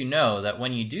did you know that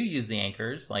when you do use the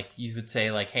anchors, like you would say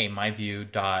like, hey, my view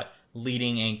dot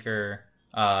leading anchor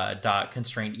dot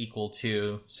constraint equal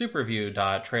to superview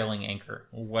dot trailing anchor,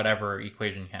 whatever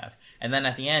equation you have, and then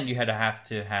at the end you have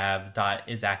to have dot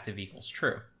is active equals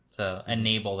true to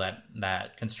enable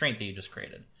that constraint that you just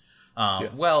created.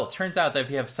 Well, it turns out that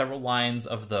if you have several lines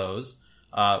of those,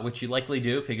 which you likely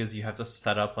do because you have to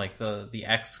set up like the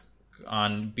x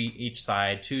on each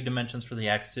side, 2 dimensions for the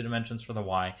x, 2 dimensions for the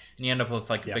y, and you end up with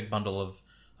like a big bundle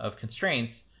of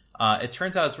constraints. It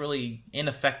turns out it's really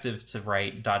ineffective to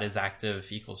write dot is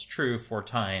active equals true 4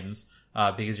 times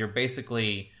because you're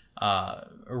basically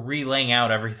relaying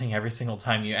out everything every single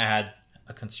time you add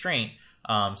a constraint.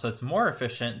 So it's more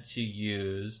efficient to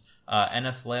use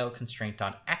NSLayout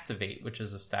constraint.activate, which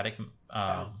is a static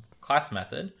class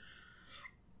method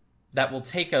that will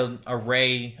take an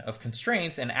array of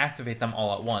constraints and activate them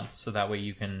all at once. So that way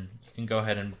you can go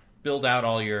ahead and build out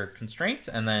all your constraints,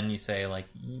 and then you say like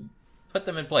put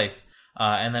them in place,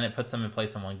 and then it puts them in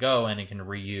place in one go, and it can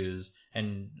reuse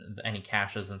and any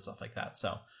caches and stuff like that.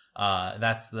 So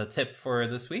that's the tip for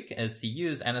this week, is to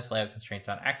use NSLayout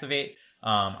constraint.activate.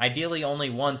 Ideally only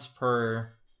once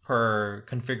per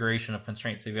configuration of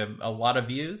constraints. So if you have a lot of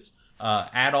views,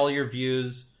 add all your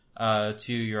views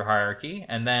to your hierarchy,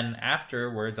 and then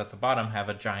afterwards at the bottom have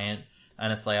a giant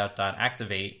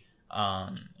NSLayout.activate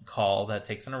call that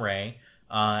takes an array,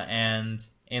 and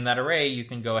in that array you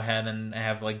can go ahead and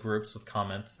have like groups with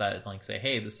comments that like say,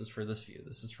 hey, this is for this view,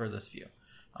 this is for this view,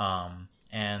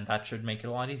 and that should make it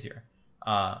a lot easier.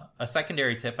 A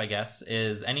secondary tip, I guess,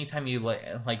 is anytime you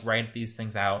like write these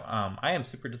things out, I am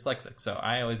super dyslexic, so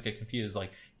I always get confused.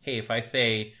 Like, hey, if I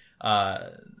say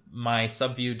my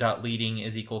subview.leading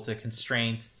is equal to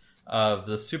constraint of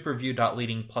the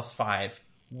superview.leading plus 5,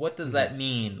 what does that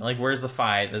mean? Like, where's the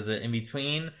 5? Is it in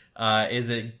between? Is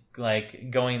it like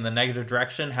going the negative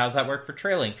direction? How does that work for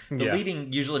trailing? The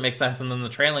leading usually makes sense, and then the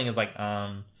trailing is like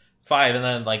 5, and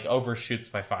then like overshoots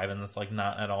by 5, and that's like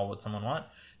not at all what someone wants.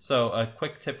 So a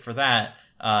quick tip for that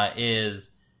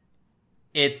is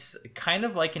it's kind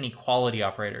of like an equality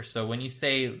operator. So when you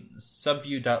say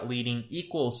subview.leading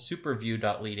equals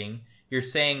superview.leading, you're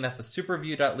saying that the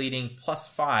superview.leading plus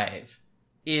 5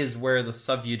 is where the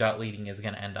subview.leading is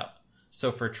going to end up.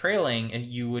 So for trailing,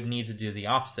 you would need to do the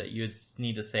opposite. You would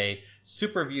need to say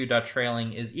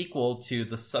superview.trailing is equal to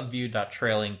the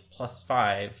subview.trailing plus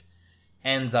 5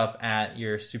 ends up at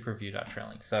your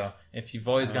superview.trailing. So if you've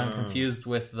always gotten confused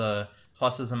with the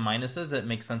pluses and minuses, it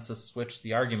makes sense to switch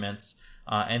the arguments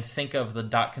and think of the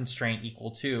dot constraint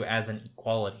equal to as an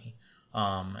equality.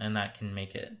 And that can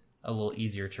make it a little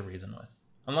easier to reason with.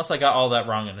 Unless I got all that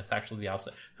wrong and it's actually the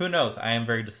opposite. Who knows? I am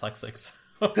very dyslexic, so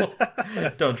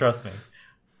don't trust me.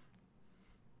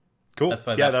 Cool. That's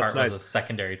why that's part nice. was a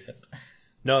secondary tip.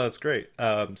 No, that's great.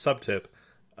 Sub tip.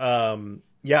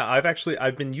 Yeah,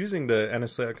 I've been using the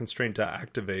NS constraint to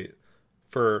activate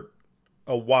for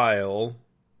a while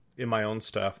in my own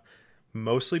stuff,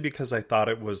 mostly because I thought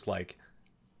it was like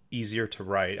easier to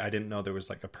write. I didn't know there was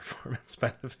like a performance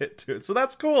benefit to it. So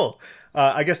that's cool.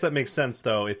 I guess that makes sense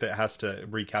though, if it has to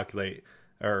recalculate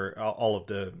or all of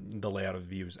the layout of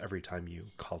views every time you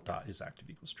call dot is active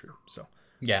equals true. So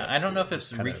yeah, I don't know if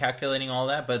it's recalculating all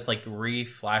that, but it's like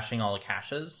reflashing all the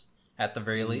caches at the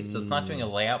very least. So it's not doing a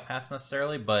layout pass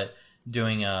necessarily, but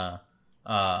doing a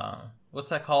what's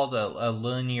that called? A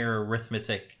linear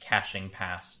arithmetic caching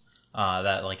pass.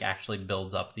 That like actually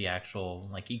builds up the actual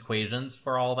like equations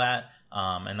for all that,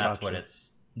 and that's what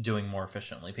it's doing more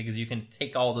efficiently, because you can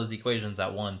take all those equations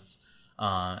at once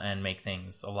and make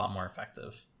things a lot more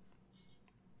effective.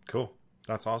 Cool,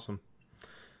 that's awesome.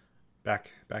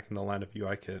 Back in the land of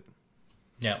UIKit.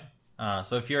 Yeah.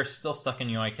 So if you're still stuck in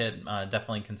UIKit,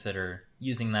 definitely consider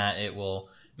using that. It will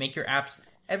make your apps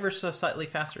ever so slightly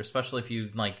faster, especially if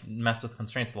you like mess with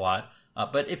constraints a lot.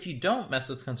 But if you don't mess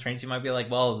with constraints, you might be like,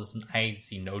 well, I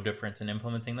see no difference in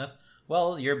implementing this.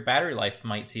 Well, your battery life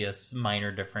might see a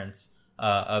minor difference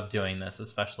of doing this,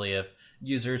 especially if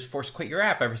users force quit your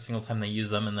app every single time they use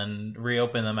them and then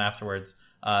reopen them afterwards.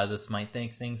 This might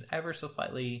make things ever so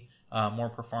slightly more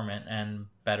performant and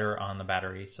better on the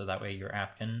battery, so that way your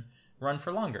app can run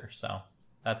for longer. So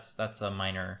that's a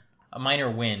minor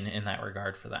win in that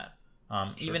regard for that.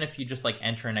 Sure. Even if you just like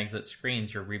enter and exit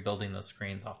screens, you're rebuilding those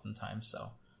screens oftentimes. So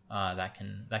that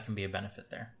can be a benefit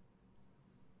there.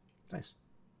 Nice.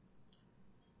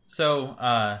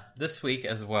 So this week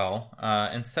as well,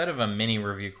 instead of a mini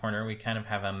review corner, we kind of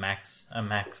have a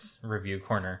max review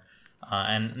corner,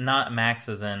 and not max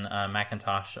as in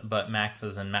Macintosh, but max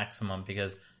as in maximum,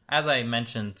 because as I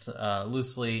mentioned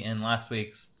loosely in last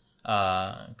week's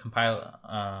what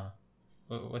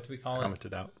do we call it?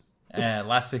 Commented out.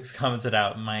 Last week's commented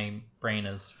out. My brain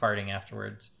is farting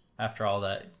afterwards after all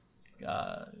that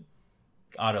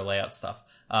auto layout stuff.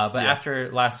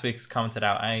 After last week's commented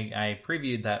out, I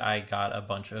previewed that I got a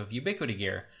bunch of Ubiquiti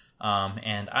gear,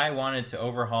 and I wanted to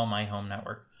overhaul my home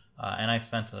network, and I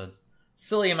spent a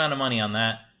silly amount of money on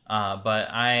that, but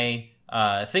I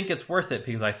think it's worth it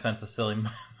because I spent a silly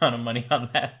amount of money on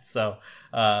that. So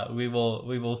we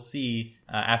will see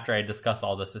after I discuss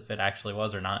all this if it actually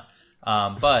was or not.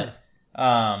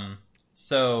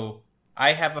 So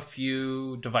I have a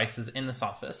few devices in this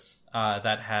office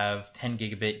that have 10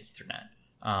 gigabit Ethernet.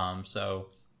 So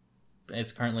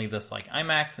it's currently this like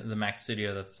iMac, the Mac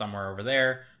Studio that's somewhere over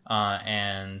there,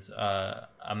 and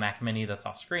a Mac Mini that's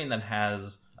off screen that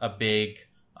has a big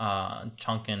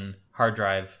chunkin hard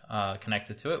drive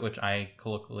connected to it, which I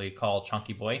colloquially call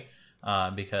Chunky Boy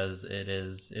because it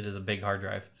is a big hard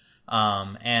drive.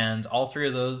 And all three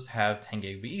of those have 10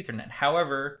 gigabit Ethernet.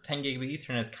 However, 10 gigabit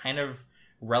Ethernet is kind of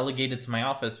relegated to my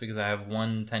office because I have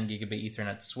one 10 gigabit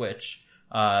Ethernet switch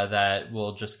that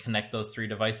will just connect those three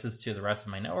devices to the rest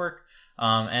of my network.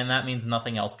 And that means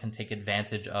nothing else can take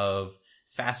advantage of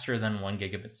faster than 1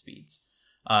 gigabit speeds.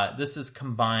 This is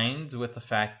combined with the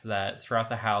fact that throughout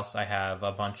the house I have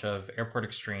a bunch of Airport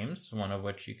Extremes, one of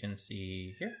which you can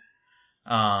see here.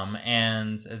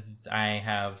 And I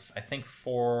have, I think,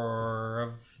 4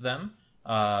 of them,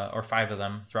 or 5 of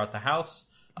them throughout the house.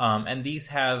 And these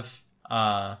have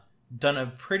done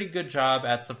a pretty good job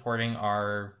at supporting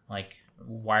our like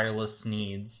wireless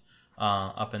needs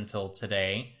up until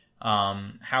today.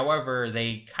 However,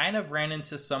 they kind of ran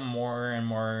into some more and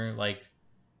more like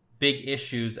big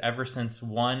issues ever since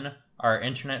 1, our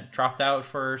internet dropped out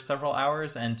for several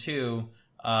hours, and 2,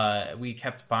 we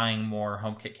kept buying more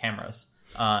HomeKit cameras.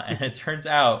 And it turns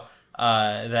out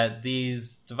that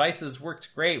these devices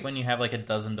worked great when you have like a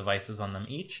dozen devices on them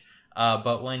each.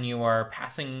 But when you are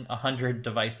passing 100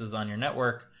 devices on your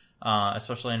network,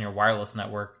 especially on your wireless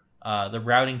network, the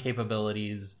routing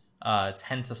capabilities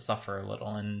tend to suffer a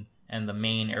little. And the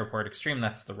main Airport Extreme,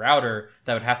 that's the router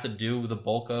that would have to do the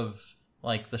bulk of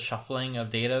like the shuffling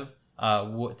of data,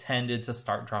 tended to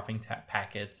start dropping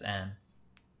packets and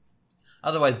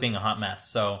otherwise being a hot mess.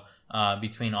 So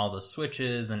between all the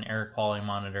switches and air quality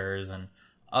monitors and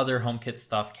other HomeKit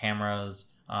stuff, cameras,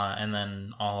 and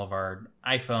then all of our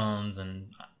iPhones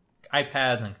and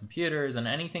iPads and computers and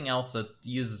anything else that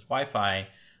uses Wi-Fi,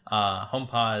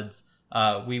 HomePods,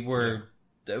 we were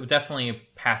definitely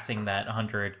passing that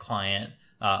 100 client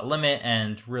limit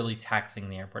and really taxing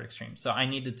the Airport Extreme. So I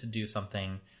needed to do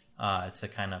something to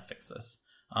kind of fix this.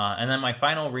 And then my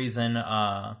final reason,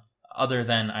 other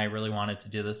than I really wanted to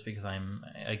do this because I'm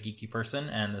a geeky person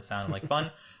and this sounded like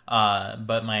fun,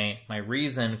 but my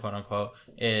reason, quote unquote,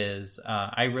 is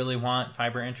I really want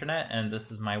fiber internet, and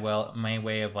this is my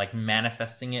way of like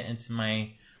manifesting it into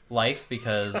my life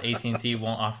because AT&T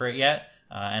won't offer it yet.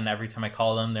 And every time I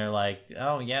call them, they're like,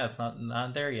 "Oh yeah, it's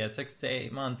not there yet. 6 to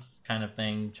 8 months, kind of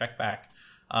thing. Check back."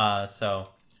 So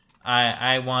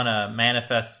I want to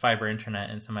manifest fiber internet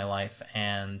into my life,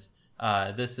 and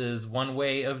this is one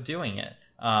way of doing it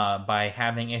by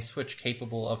having a switch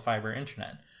capable of fiber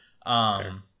internet.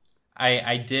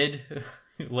 I did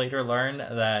later learn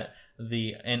that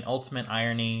in ultimate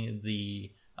irony,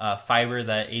 the fiber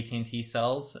that AT&T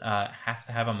sells has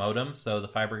to have a modem, so the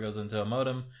fiber goes into a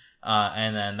modem.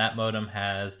 And then that modem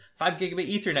has 5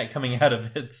 gigabit Ethernet coming out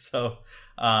of it. So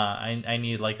I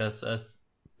need like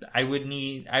I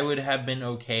would have been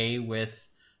okay with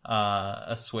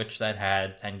a switch that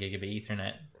had 10 gigabit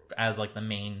Ethernet as like the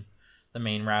main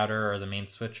router or the main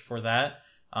switch for that.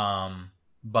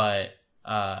 But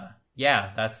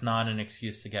yeah, that's not an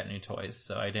excuse to get new toys.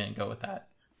 So I didn't go with that.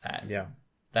 Yeah.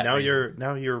 Now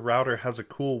your router has a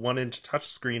cool 1-inch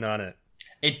touchscreen on it.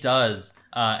 It does,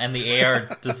 and the AR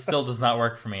still does not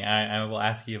work for me. I will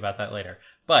ask you about that later.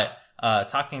 But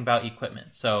talking about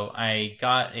equipment, so I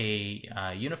got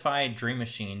a Unified Dream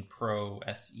Machine Pro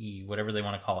SE, whatever they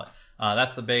want to call it.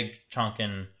 That's the big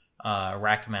chunkin'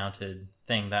 rack-mounted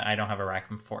thing that I don't have a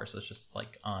rack for, so it's just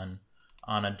like on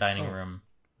a dining room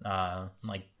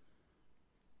like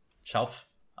shelf.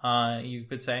 You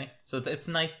could say. So it's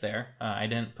nice there. I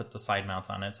didn't put the side mounts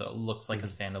on it, so it looks like a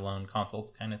standalone console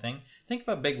kind of thing. Think of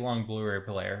a big long Blu-ray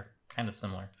player, kind of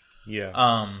similar.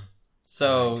 Yeah.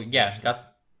 So yeah,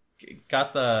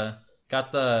 got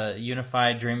the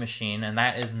Unified Dream Machine, and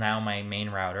that is now my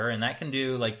main router, and that can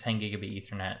do like 10 gigabit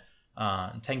Ethernet,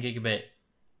 10 gigabit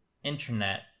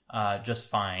internet, just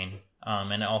fine.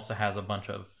 And it also has a bunch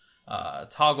of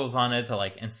toggles on it to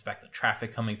like inspect the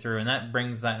traffic coming through, and that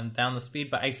brings that down the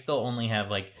speed, but I still only have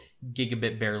like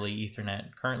gigabit barely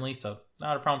Ethernet currently, so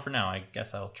not a problem for now. I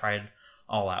guess I'll try it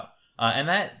all out. And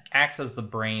that acts as the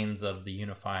brains of the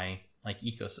Unify like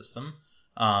ecosystem.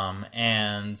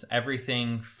 And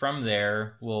everything from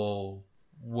there will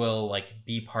like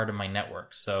be part of my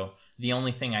network. So the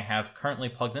only thing I have currently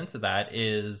plugged into that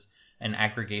is an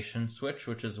aggregation switch,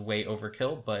 which is way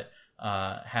overkill, but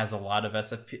has a lot of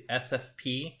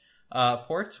SFP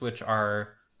ports, which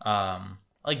are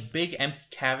like big empty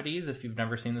cavities, if you've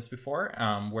never seen this before,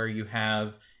 where you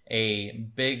have a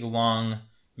big long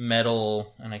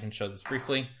metal, and I can show this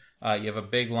briefly, you have a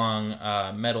big long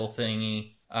metal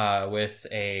thingy with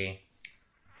a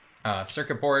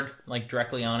circuit board like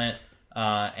directly on it,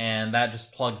 and that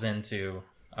just plugs into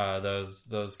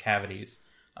those cavities,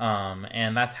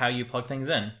 and that's how you plug things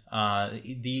in.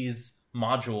 These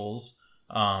modules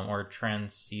or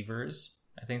transceivers,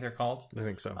 I think they're called. I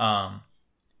think so.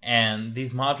 And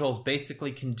these modules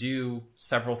basically can do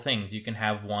several things. You can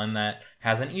have one that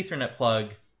has an Ethernet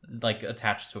plug like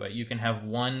attached to it. You can have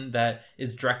one that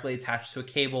is directly attached to a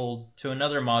cable to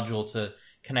another module to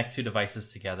connect two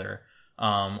devices together.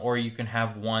 Or you can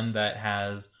have one that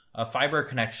has a fiber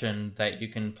connection that you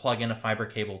can plug in a fiber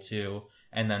cable to,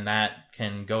 and then that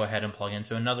can go ahead and plug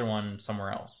into another one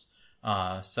somewhere else.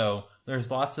 So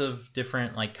there's lots of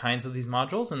different like kinds of these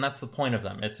modules, and that's the point of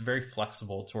them. It's very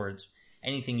flexible towards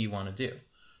anything you want to do.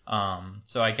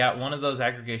 So I got one of those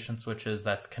aggregation switches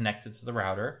that's connected to the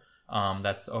router,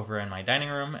 that's over in my dining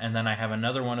room, and then I have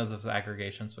another one of those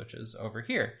aggregation switches over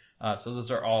here. So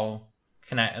those are all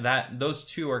those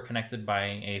two are connected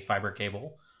by a fiber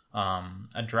cable,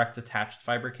 a direct attached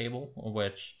fiber cable,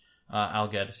 which I'll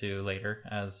get to later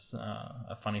as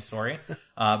a funny story.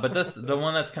 But the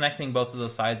one that's connecting both of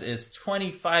those sides is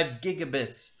 25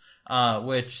 gigabits,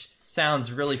 which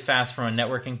sounds really fast from a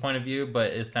networking point of view,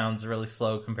 but it sounds really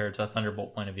slow compared to a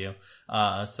Thunderbolt point of view.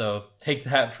 So take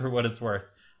that for what it's worth.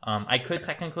 I could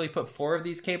technically put 4 of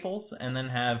these cables and then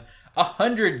have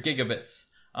 100 gigabits.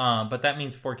 But that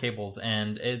means 4 cables,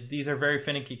 and these are very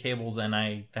finicky cables, and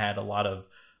I had a lot of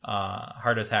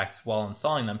heart attacks while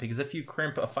installing them, because if you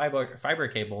crimp a fiber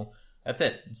cable, that's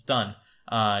it. It's done.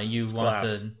 You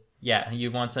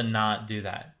want to not do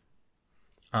that.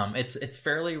 It's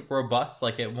fairly robust,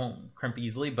 like it won't crimp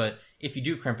easily, but if you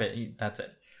do crimp it, that's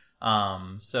it.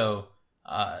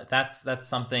 That's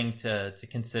something to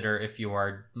consider if you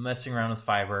are messing around with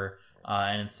fiber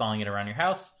and installing it around your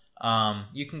house.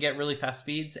 You can get really fast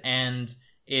speeds, and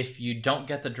if you don't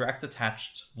get the direct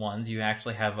attached ones, you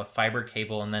actually have a fiber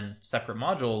cable and then separate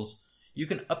modules. You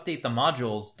can update the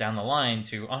modules down the line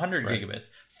to 100 gigabits,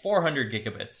 400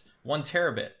 gigabits, 1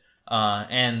 terabit,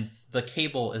 and the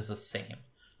cable is the same.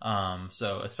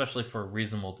 So especially for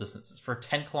reasonable distances. For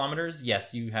 10 kilometers,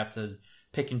 yes, you have to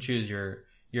pick and choose your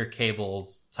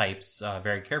cables types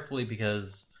very carefully,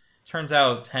 because it turns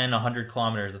out 10, 100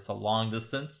 kilometers, it's a long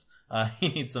distance. You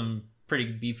need some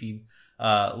pretty beefy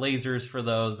lasers for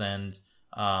those, and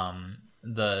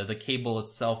the cable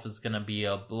itself is going to be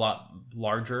a lot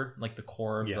larger, like the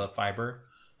core of the fiber,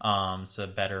 to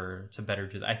better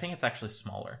do that. I think it's actually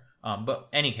smaller, but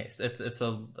any case, it's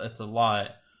a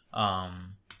lot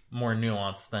more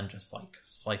nuanced than just like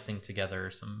splicing together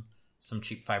some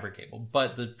cheap fiber cable.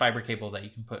 But the fiber cable that you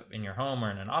can put in your home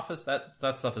or in an office,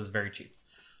 that stuff is very cheap.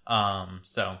 Yeah,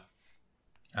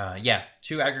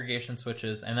 2 aggregation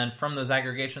switches, and then from those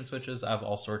aggregation switches, I have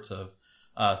all sorts of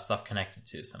stuff connected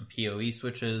to some PoE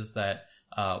switches that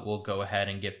will go ahead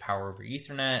and give power over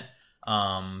Ethernet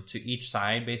to each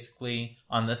side. Basically,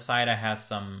 on this side, I have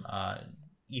some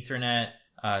Ethernet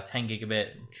 10 gigabit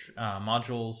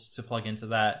modules to plug into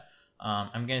that.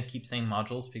 I'm going to keep saying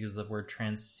modules because the word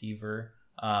transceiver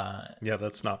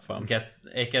that's not fun.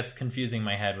 It gets confusing in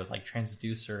my head with like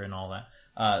transducer and all that.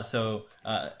 So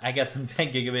I get some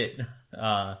 10 gigabit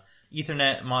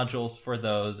Ethernet modules for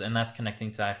those, and that's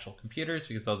connecting to actual computers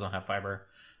because those don't have fiber.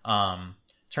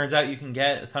 Turns out you can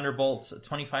get Thunderbolt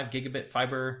 25 gigabit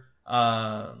fiber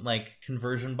like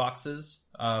conversion boxes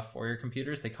for your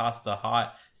computers. They cost a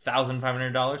hot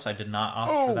 $1,500. I did not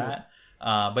opt for that,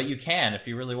 but you can if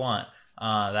you really want.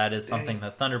 That is something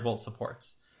that Thunderbolt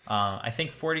supports. I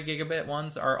think 40 gigabit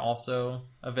ones are also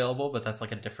available, but that's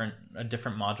like a different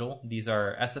module. These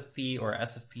are SFP or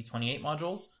SFP28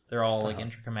 modules. They're all like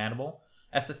intercompatible.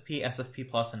 SFP, SFP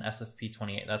Plus, and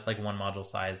SFP28. That's like one module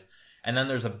size. And then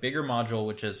there's a bigger module,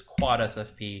 which is Quad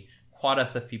SFP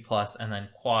Plus, and then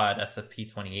Quad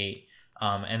SFP28.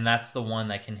 And that's the one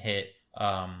that can hit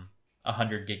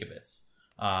 100 gigabits.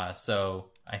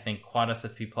 So I think Quad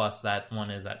SFP Plus, that one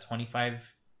is at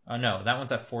 25. No, that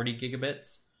one's at 40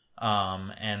 gigabits.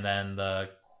 And then the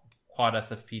Quad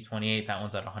SFP28, that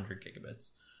one's at 100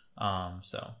 gigabits.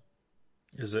 So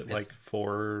is it like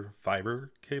 4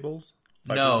 fiber cables?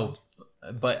 No,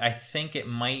 but I think it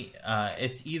might.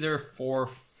 It's either 4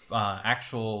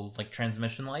 actual like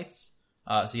transmission lights.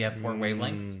 So you have 4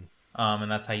 wavelengths,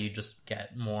 and that's how you just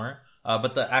get more.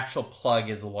 But the actual plug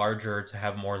is larger to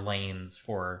have more lanes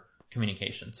for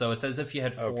communication. So it's as if you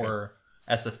had 4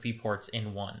 SFP ports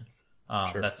in one.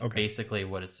 That's basically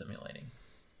what it's simulating.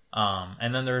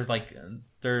 And then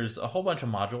there's a whole bunch of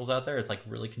modules out there. It's like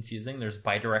really confusing. There's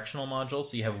bidirectional modules.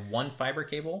 So you have one fiber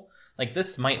cable. Like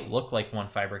this might look like one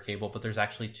fiber cable, but there's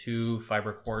actually 2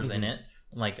 fiber cores in it,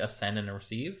 like a send and a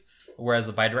receive. Whereas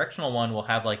the bidirectional one will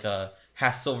have like a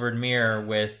half silvered mirror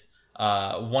with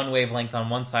one wavelength on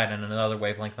one side and another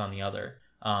wavelength on the other.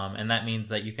 And that means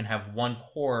that you can have one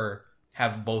core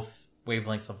have both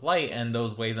wavelengths of light, and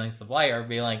those wavelengths of light are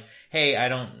being like, hey, I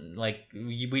don't like,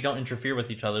 we don't interfere with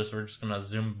each other, so we're just gonna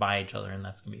zoom by each other, and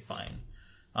that's gonna be fine.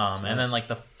 And then like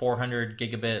the 400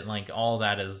 gigabit, like all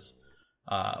that is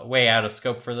way out of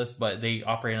scope for this, but they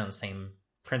operate on the same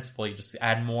principle. You just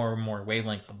add more and more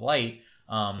wavelengths of light,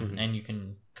 and you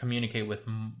can communicate with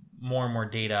more and more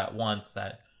data at once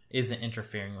that isn't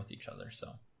interfering with each other.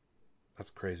 So that's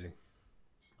crazy.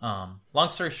 Long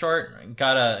story short,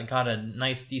 got a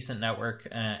nice, decent network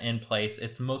in place.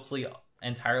 It's mostly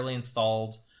entirely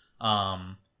installed.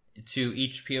 To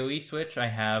each PoE switch, I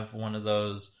have one of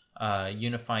those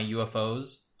Unify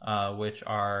UFOs, which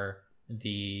are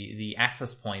the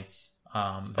access points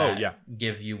that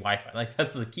give you Wi-Fi. Like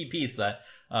that's the key piece that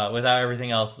without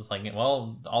everything else, it's like,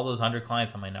 well, all those 100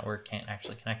 clients on my network can't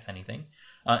actually connect to anything.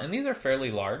 And these are fairly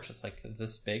large. It's like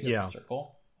this big. It's a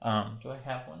circle. Do I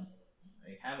have one?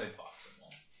 I have a box of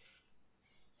them.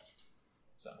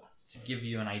 So to give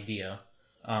you an idea,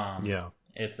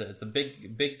 it's a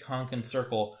big conkin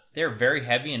circle. They're very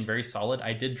heavy and very solid.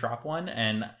 I did drop one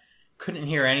and couldn't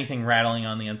hear anything rattling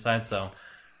on the inside. So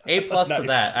A+ nice. To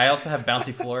that. I also have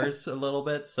bouncy floors a little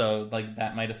bit, so like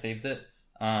that might have saved it.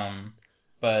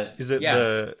 But is it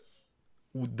the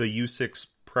U6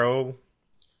 Pro?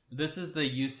 This is the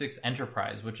U6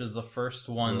 Enterprise, which is the first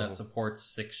one that supports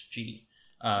 6G.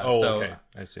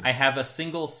 I see. I have a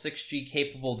single 6G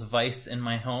capable device in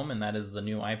my home, and that is the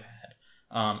new iPad.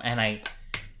 and I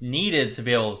needed to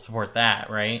be able to support that,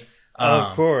 right?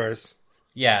 Of course.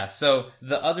 Yeah, so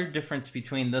the other difference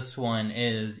between this one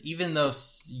is even though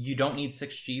you don't need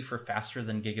 6G for faster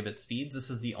than gigabit speeds, this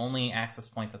is the only access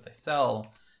point that they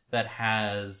sell that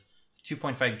has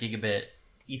 2.5 gigabit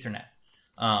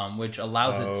Ethernet, which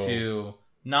allows it to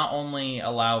not only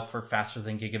allow for faster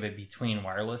than gigabit between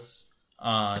wireless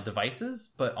devices,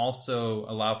 but also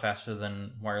allow faster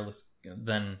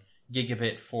than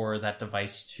gigabit for that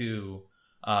device to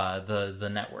the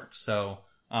network. So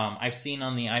I've seen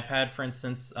on the iPad, for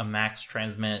instance, a max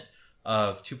transmit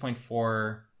of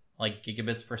 2.4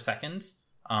 gigabits per second,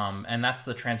 and that's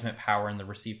the transmit power and the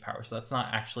receive power. So that's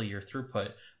not actually your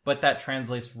throughput, but that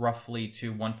translates roughly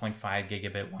to 1.5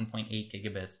 gigabit, 1.8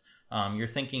 gigabits. You're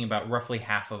thinking about roughly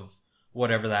half of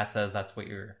whatever that says. That's what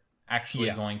you're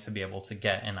actually going to be able to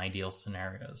get in ideal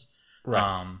scenarios.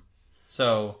 Right.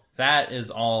 So that is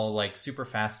all super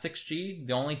fast 6G.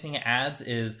 The only thing it adds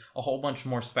is a whole bunch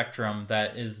more spectrum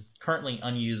that is currently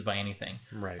unused by anything.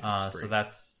 Right. So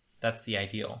that's the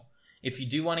ideal. If you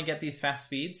do want to get these fast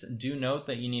speeds, do note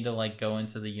that you need to go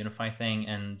into the UniFi thing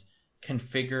and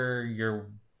configure your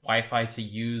Wi-Fi to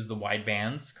use the wide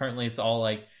bands. Currently, it's all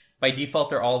by default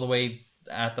they're all the way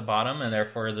at the bottom, and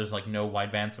therefore there's no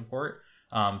wideband support.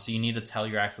 So you need to tell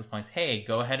your access points, hey,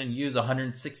 go ahead and use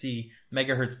 160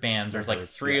 megahertz bands.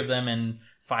 There's 3 of them in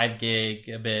 5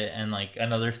 gigabit and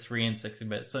another 3 in 6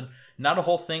 gigabit. So not a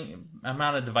whole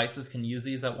amount of devices can use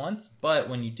these at once, but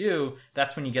when you do,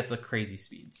 that's when you get the crazy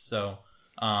speeds. So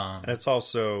and it's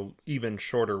also even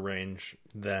shorter range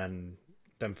than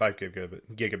 5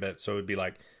 gigabit. So it'd be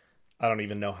I don't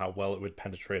even know how well it would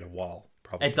penetrate a wall.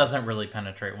 Probably it doesn't really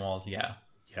penetrate walls. Yeah.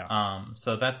 Yeah.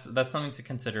 So that's something to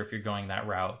consider if you're going that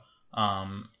route.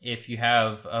 If you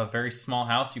have a very small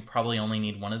house, you probably only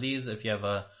need one of these. If you have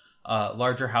a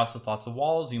larger house with lots of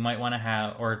walls, you might want to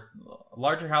have, or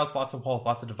larger house, lots of walls,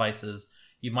 lots of devices,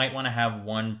 you might want to have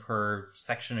one per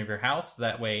section of your house.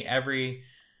 That way, every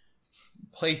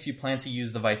place you plan to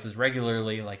use devices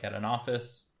regularly, like at an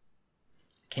office,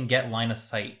 can get line of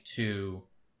sight to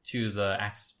the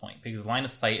access point, because line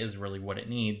of sight is really what it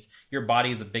needs. Your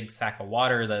body is a big sack of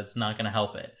water that's not going to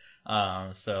help it.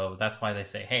 So that's why they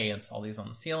say, hey, install these on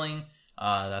the ceiling.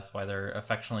 That's why they're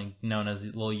affectionately known as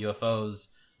little UFOs.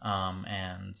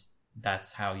 And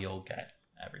that's how you'll get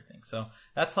everything. So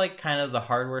that's kind of the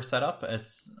hardware setup.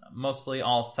 It's mostly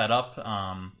all set up.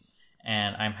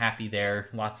 And I'm happy there.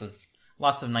 Lots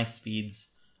of nice speeds,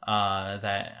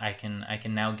 that I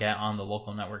can now get on the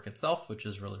local network itself, which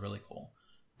is really, really cool.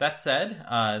 That said,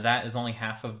 that is only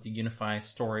half of the UniFi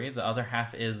story. The other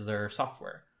half is their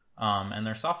software. And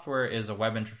their software is a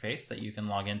web interface that you can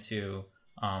log into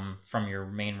from your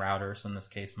main router. So in this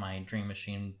case, my Dream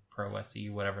Machine Pro SE,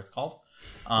 whatever it's called.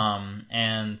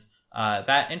 And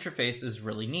that interface is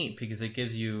really neat because it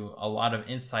gives you a lot of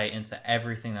insight into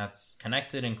everything that's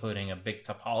connected, including a big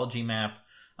topology map.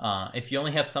 If you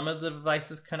only have some of the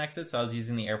devices connected, so I was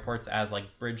using the airports as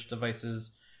bridge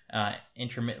devices,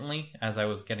 intermittently as I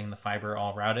was getting the fiber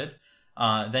all routed,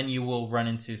 then you will run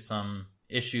into some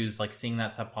issues seeing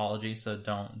that topology. So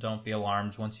don't be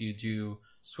alarmed. Once you do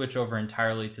switch over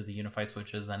entirely to the UniFi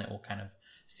switches, then it will kind of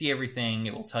see everything.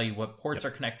 It will tell you what ports are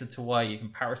connected to what. You can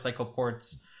power cycle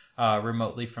ports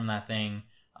remotely from that thing,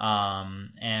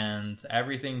 and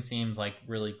everything seems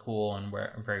really cool and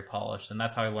very polished. And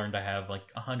that's how I learned I have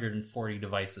 140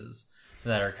 devices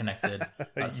that are connected.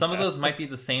 Some of those might be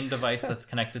the same device that's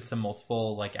connected to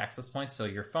multiple access points. So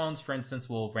your phones, for instance,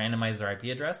 will randomize their IP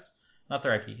address, not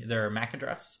their IP, their MAC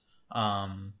address,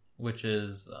 which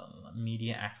is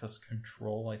Media Access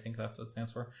Control. I think that's what it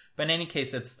stands for. But in any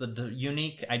case, it's the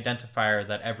unique identifier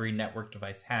that every network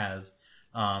device has.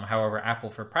 However, Apple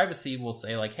for privacy will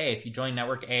say hey, if you join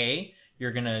network A,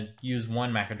 you're going to use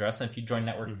one MAC address. And if you join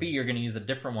network B, you're going to use a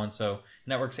different one. So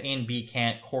networks A and B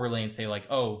can't correlate and say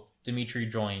oh, Dimitri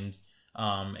joined.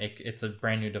 It's a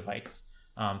brand new device.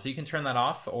 So you can turn that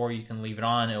off or you can leave it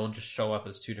on. It'll just show up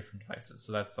as two different devices.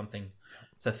 So that's something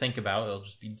to think about. It'll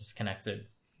just be disconnected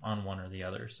on one or the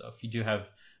other. So if you do have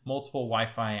multiple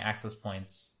Wi-Fi access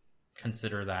points,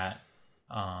 consider that.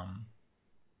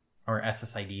 Or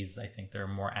SSIDs, I think they're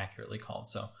more accurately called.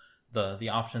 So the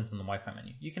options in the Wi-Fi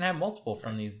menu. You can have multiple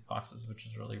from these boxes, which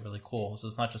is really, really cool. So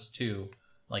it's not just two,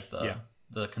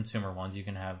 the consumer ones. You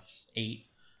can have 8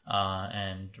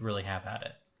 and really have at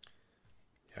it.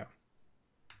 Yeah.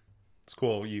 It's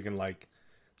cool. You can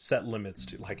set limits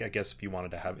to, I guess if you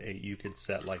wanted to have 8, you could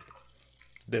set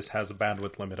this has a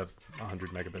bandwidth limit of 100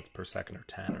 megabits per second or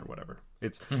 10 or whatever.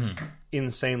 It's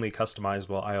insanely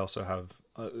customizable. I also have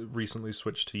recently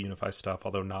switched to Unify stuff,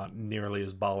 although not nearly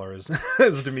as baller as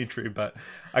as Dimitri. But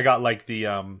I got like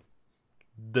the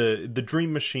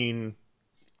Dream Machine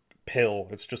pill.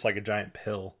 It's just like a giant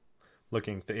pill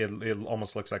looking. It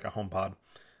almost looks like a HomePod,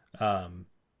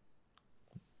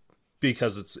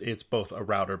 because it's both a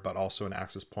router but also an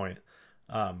access point.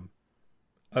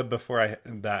 Before I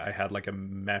had like a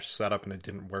mesh setup and it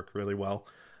didn't work really well.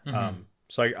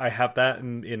 So I have that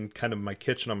in kind of my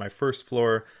kitchen on my first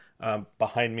floor.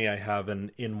 Behind me, I have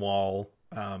an in-wall.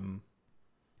 Do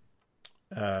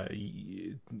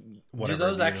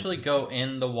those actually go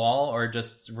in the wall or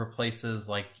just replaces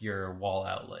like your wall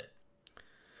outlet?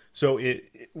 So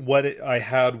I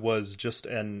had was just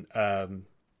an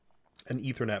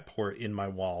Ethernet port in my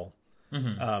wall,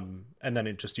 and then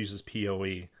it just uses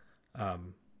PoE.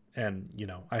 And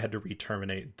I had to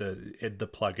re-terminate the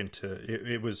plug into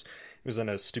it was in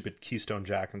a stupid Keystone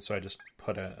jack, and so I just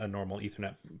put a normal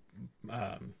Ethernet,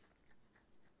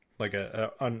 like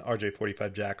an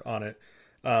RJ45 jack on it.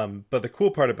 But the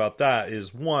cool part about that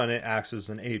is, one, it acts as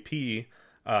an AP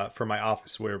for my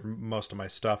office where most of my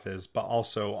stuff is, but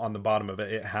also on the bottom of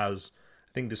it has,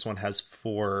 I think this one has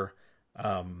 4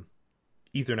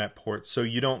 Ethernet ports, so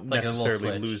you don't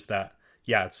necessarily lose that.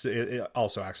 Yeah, it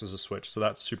also acts as a switch, so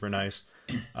that's super nice.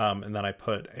 And then I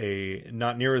put a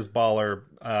not near as baller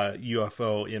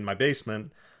UFO in my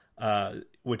basement,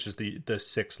 which is the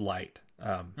 6 Lite.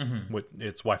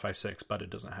 It's Wi-Fi 6, but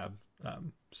it doesn't have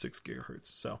 6 gigahertz.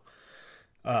 So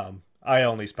I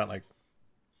only spent like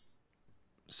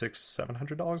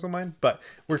 $700 on mine, but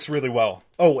works really well.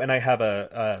 Oh, and I have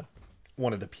a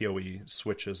one of the PoE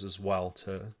switches as well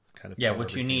to kind of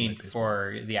which you need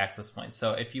for the access point.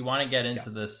 So if you want to get into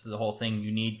the whole thing,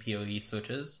 you need PoE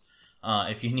switches.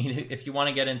 If you want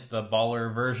to get into the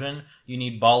baller version, you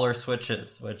need baller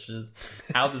switches, which is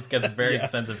how this gets very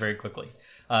expensive very quickly.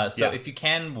 If you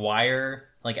can wire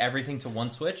like everything to one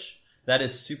switch, that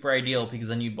is super ideal, because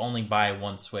then you only buy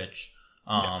one switch.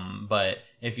 But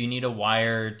if you need a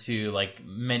wire to like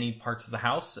many parts of the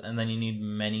house, and then you need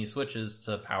many switches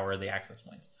to power the access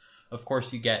points. Of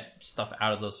course, you get stuff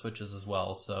out of those switches as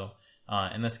well. So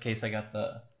in this case, I got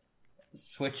the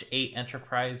Switch 8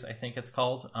 Enterprise, I think it's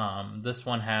called. This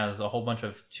one has a whole bunch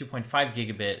of 2.5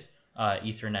 gigabit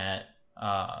Ethernet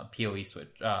PoE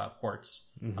switch ports,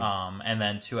 and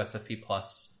then 2 SFP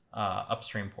Plus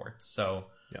upstream ports. So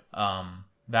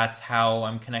that's how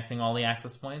I'm connecting all the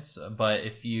access points. But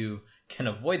if you can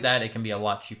avoid that, it can be a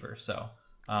lot cheaper. So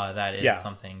that is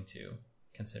something to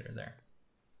consider there.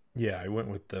 Yeah, I went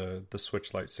with the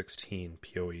Switch Lite 16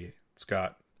 PoE. It's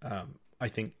got, I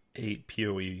think, 8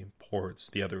 PoE ports.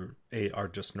 The other 8 are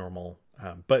just normal,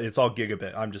 but it's all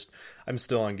gigabit. I'm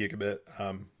still on gigabit,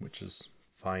 which is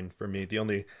fine for me. The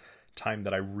only time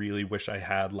that I really wish I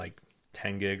had like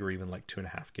 10 gig or even like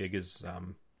 2.5 gig is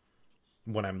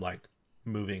when I'm like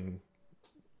moving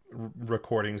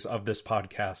recordings of this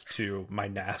podcast to my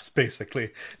NAS.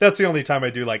 Basically, that's the only time I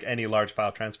do like any large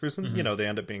file transfers, and they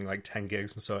end up being like 10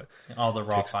 gigs, and so it all the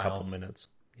raw takes files. a couple minutes.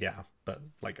 Yeah, but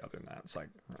like other than that, it's like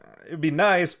it'd be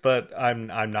nice, but I'm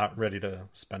not ready to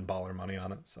spend baller money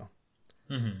on it. So,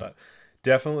 but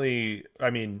definitely, I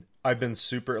mean, I've been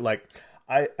super like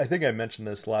I think I mentioned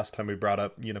this last time we brought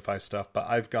up Unify stuff, but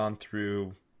I've gone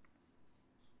through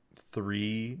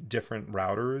 3 different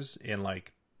routers in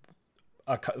like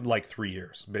 3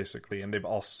 years basically, and they've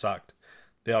all sucked.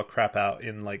 They all crap out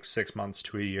in like 6 months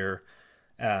to a year,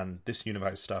 and this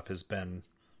Unify stuff has been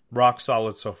rock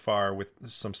solid so far, with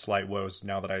some slight woes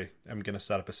now that I am going to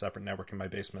set up a separate network in my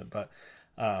basement. But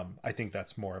I think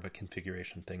that's more of a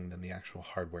configuration thing than the actual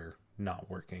hardware not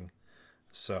working.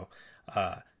 So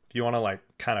if you want to like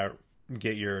kind of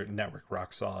get your network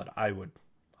rock solid, I would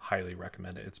highly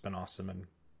recommend it. It's been awesome, and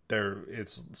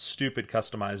it's stupid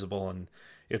customizable, and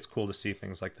it's cool to see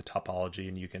things like the topology,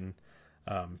 and you can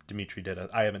Dimitri did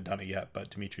I haven't done it yet, but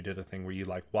Dimitri did a thing where you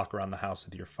like walk around the house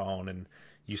with your phone and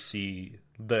you see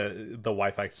the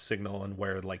Wi-Fi signal and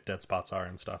where like dead spots are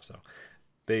and stuff. So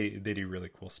they do really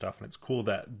cool stuff, and it's cool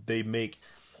that they make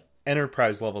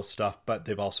enterprise level stuff, but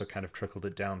they've also kind of trickled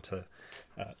it down to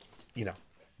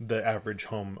the average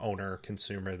home owner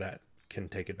consumer that can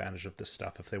take advantage of this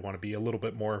stuff if they want to be a little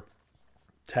bit more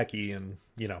techie and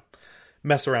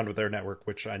mess around with their network,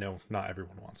 which I know not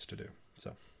everyone wants to do.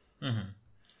 So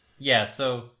yeah,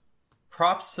 so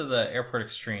props to the Airport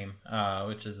Extreme,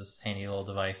 which is this handy little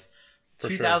device. For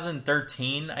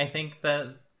 2013, sure. I think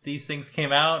that these things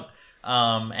came out,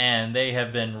 and they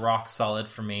have been rock solid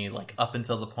for me, like up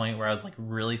until the point where I was like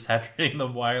really saturating the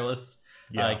wireless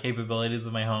capabilities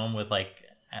of my home with like,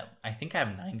 I think I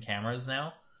have 9 cameras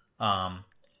now.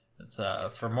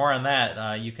 for more on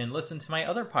that, you can listen to my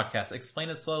other podcast, Explain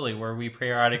It Slowly, where we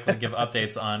periodically give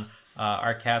updates on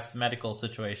our cat's medical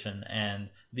situation and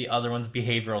the other one's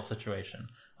behavioral situation.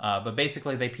 But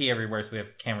basically, they pee everywhere, so we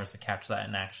have cameras to catch that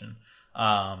in action.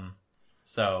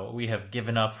 So we have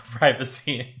given up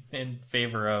privacy in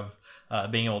favor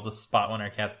of being able to spot when our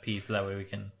cats pee, so that way we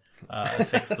can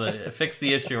fix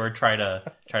the issue or try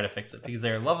to fix it, because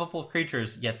they're lovable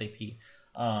creatures, yet they pee.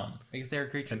 Because they're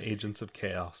creatures and agents of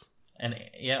chaos. And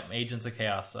yeah, agents of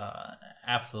chaos,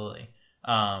 absolutely.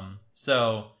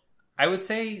 So I would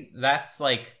say that's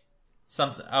like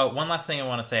something. Oh, one last thing I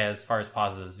want to say as far as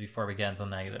positives before we get into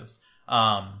negatives.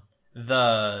 The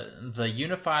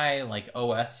UniFi like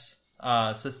OS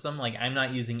system, like I'm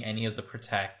not using any of the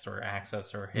Protect or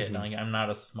Access or Hit. Like I'm not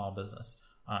a small business.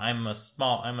 I'm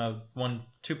a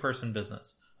 1-2 person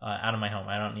business out of my home.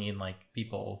 I don't need like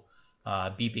people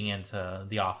beeping into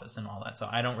the office and all that. So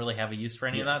I don't really have a use for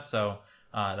any of that. So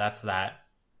that's that.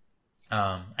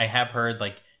 I have heard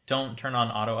like don't turn on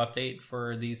auto update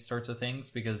for these sorts of things,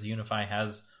 because UniFi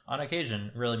has on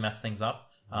occasion really messed things up.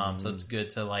 So it's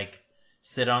good to like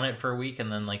sit on it for a week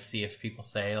and then like see if people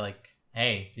say like,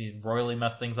 hey, you royally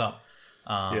messed things up.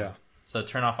 So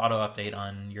turn off auto update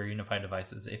on your UniFi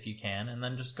devices if you can, and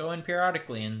then just go in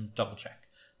periodically and double check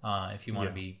if you want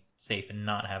to be safe and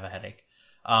not have a headache.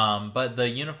 But the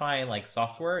UniFi like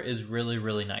software is really,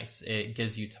 really nice. It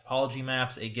gives you topology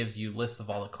maps. It gives you lists of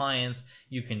all the clients.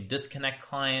 You can disconnect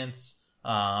clients.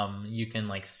 You can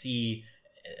like see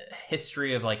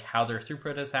history of like how their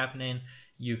throughput is happening.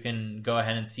 You can go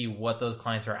ahead and see what those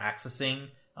clients are accessing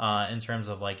in terms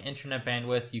of like internet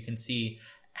bandwidth. You can see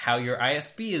how your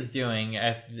ISP is doing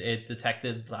if it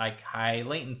detected like high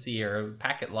latency or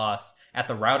packet loss at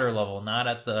the router level, not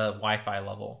at the Wi-Fi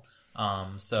level.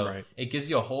 It gives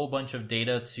you a whole bunch of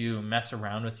data to mess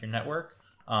around with your network.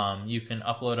 You can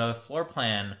upload a floor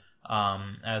plan,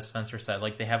 as Spencer said.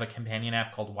 Like they have a companion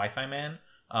app called Wi-Fi Man,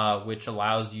 which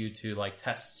allows you to like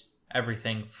test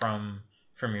everything from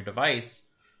your device.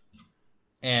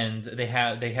 And they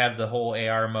have the whole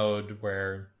AR mode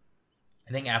where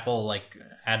I think Apple like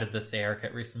added this AR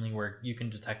kit recently where you can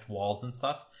detect walls and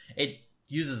stuff. It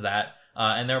uses that,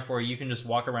 and therefore you can just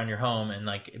walk around your home and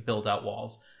like build out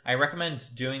walls. I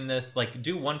recommend doing this, like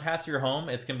do one pass of your home.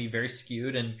 It's going to be very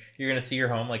skewed and you're going to see your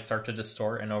home like start to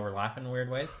distort and overlap in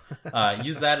weird ways.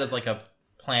 Use that as like a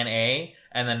plan A,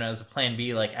 and then as a plan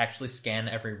B, like actually scan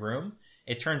every room.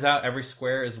 It turns out every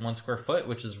square is 1 square foot,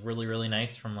 which is really, really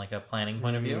nice from like a planning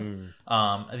point of view.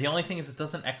 The only thing is it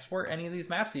doesn't export any of these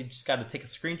maps. So you just got to take a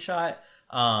screenshot.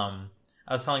 I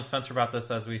was telling Spencer about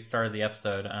this as we started the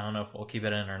episode. I don't know if we'll keep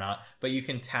it in or not, but you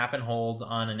can tap and hold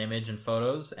on an image in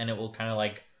Photos, and it will kind of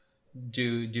like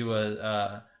do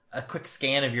a quick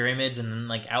scan of your image and then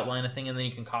like outline a thing, and then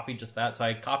you can copy just that. So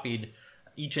I copied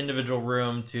each individual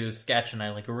room to Sketch, and I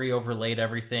like re-overlaid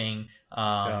everything,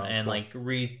 and cool. Like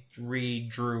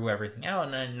redrew everything out,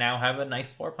 and I now have a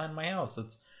nice floor plan in my house.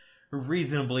 It's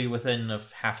reasonably within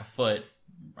half a foot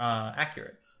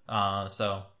accurate.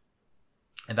 So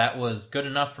that was good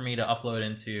enough for me to upload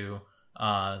into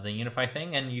the UniFi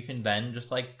thing, and you can then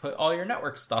just like put all your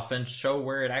network stuff and show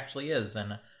where it actually is,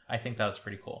 and I think that was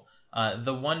pretty cool.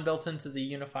 The one built into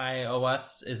the UniFi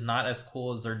OS is not as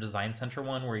cool as their Design Center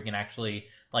one, where you can actually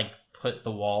like put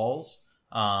the walls,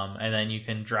 and then you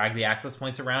can drag the access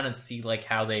points around and see like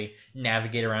how they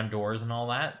navigate around doors and all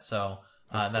that. So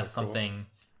that's so cool. Something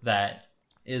that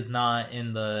is not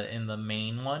in the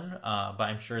main one, but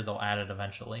I'm sure they'll add it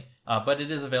eventually. But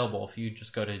it is available if you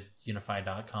just go to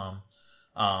unifi.com.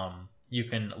 You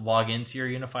can log into your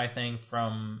UniFi thing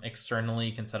from externally.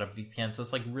 You can set up VPN. So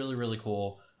it's like really, really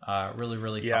cool.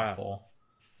 Really thoughtful.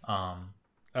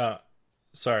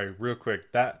 Sorry, real quick.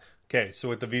 So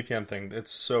with the VPN thing,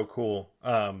 it's so cool.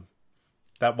 That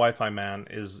Wi-Fi Man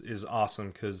is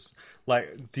awesome, because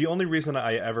like the only reason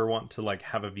I ever want to like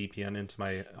have a VPN into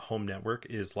my home network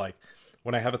is like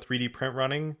when I have a 3D print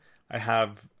running, I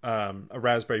have a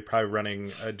Raspberry Pi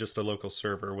running just a local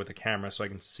server with a camera so I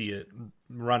can see it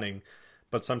running.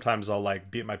 But sometimes I'll like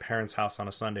be at my parents' house on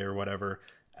a Sunday or whatever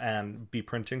and be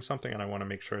printing something, and I want to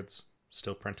make sure it's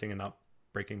still printing and not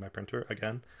breaking my printer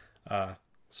again.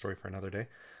 Story for another day.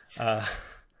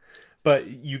 But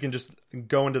you can just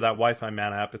go into that Wi-Fi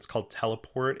Man app. It's called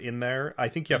Teleport in there. I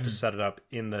think you have to set it up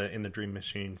in the Dream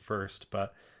Machine first,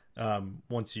 but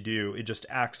once you do, it just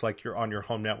acts like you're on your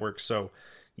home network. So,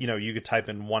 you know, you could type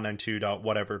in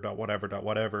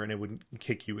 192.whatever, and it would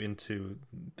kick you into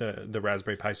the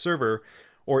Raspberry Pi server,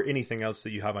 or anything else that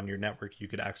you have on your network. You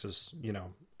could access, you know,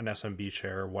 an SMB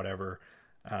share or whatever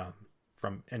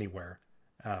from anywhere.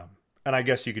 And I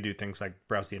guess you could do things like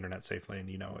browse the internet safely and,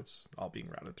 it's all being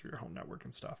routed through your home network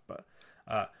and stuff. But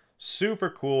super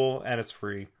cool, and it's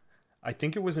free. I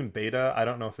think it was in beta. I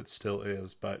don't know if it still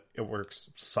is, but it works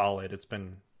solid.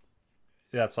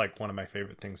 That's like one of my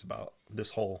favorite things about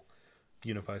this whole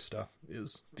UniFi stuff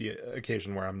is the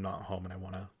occasion where I'm not home and I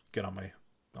want to get on my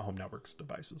home network's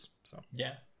devices. So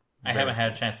yeah, I haven't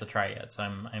had a chance to try it yet, so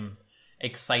I'm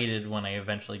excited when I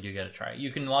eventually do get to try it. You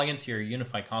can log into your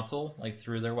UniFi console like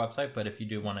through their website, but if you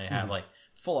do want to have like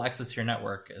full access to your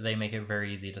network, they make it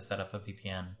very easy to set up a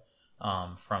VPN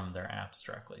from their apps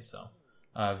directly. So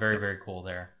very cool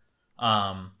there.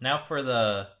 Now for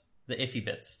the iffy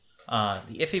bits.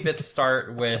 The iffy bits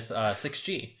start with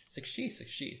 6G.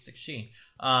 6G.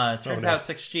 Turns out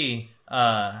 6G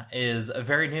is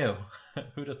very new.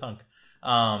 Who'd have thunk?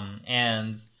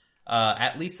 And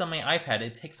at least on my iPad,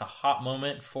 it takes a hot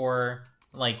moment for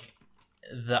like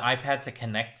the iPad to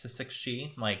connect to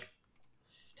 6G, like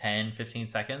 10-15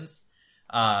 seconds.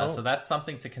 So that's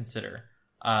something to consider.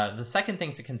 The second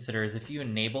thing to consider is if you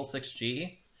enable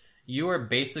 6G, you are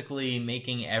basically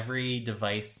making every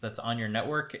device that's on your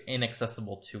network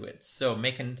inaccessible to it. So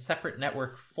make a separate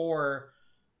network for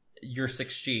your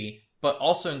 6G, but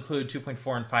also include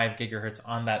 2.4 and 5 gigahertz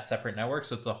on that separate network.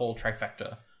 So it's a whole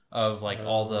trifecta of like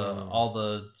all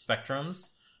the spectrums.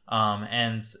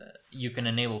 And you can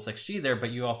enable 6G there,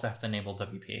 but you also have to enable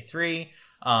WPA3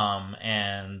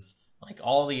 and like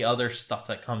all the other stuff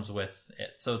that comes with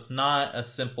it. So it's not a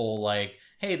simple like,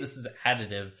 hey, this is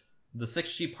additive. The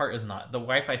 6G part is not. The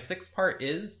Wi-Fi 6 part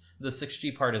is. The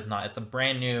 6G part is not. It's a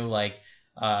brand new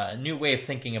new way of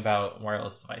thinking about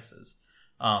wireless devices.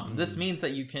 This means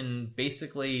that you can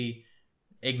basically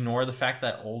ignore the fact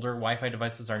that older Wi-Fi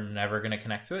devices are never going to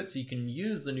connect to it. So you can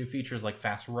use the new features like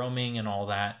fast roaming and all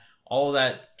that. All of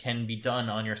that can be done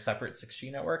on your separate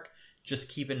 6G network. Just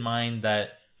keep in mind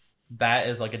that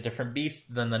is like a different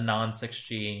beast than the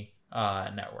non-6G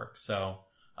network. So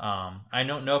I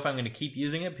don't know if I'm going to keep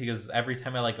using it because every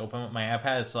time I like open up my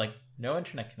iPad, it's like no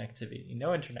internet connectivity, and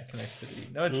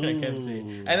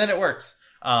then it works.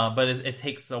 But it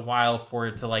takes a while for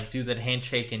it to like do that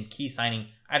handshake and key signing.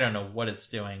 I don't know what it's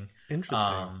doing.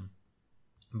 Interesting.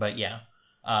 But yeah,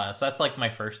 so that's like my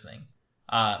first thing.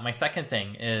 My second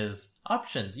thing is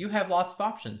options. You have lots of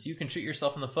options. You can shoot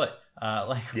yourself in the foot.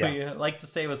 We like to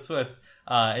say with Swift,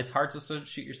 it's hard to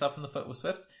shoot yourself in the foot with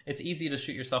Swift. It's easy to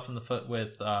shoot yourself in the foot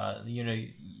with,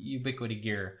 Ubiquiti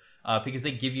Gear, because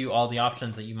they give you all the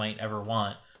options that you might ever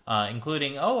want,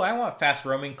 including, I want fast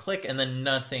roaming, click, and then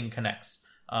nothing connects.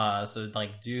 So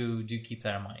like, do keep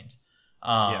that in mind.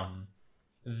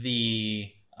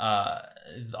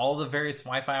 All the various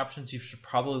Wi-Fi options you should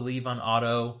probably leave on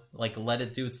auto, like let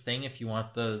it do its thing if you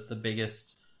want the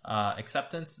biggest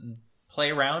acceptance.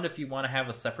 Play around if you want to have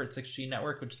a separate 6G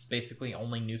network, which is basically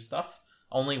only new stuff.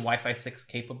 Only Wi-Fi 6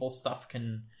 capable stuff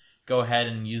can go ahead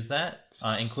and use that,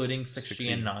 including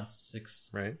 6G and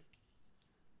non-6. Right.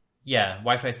 Yeah,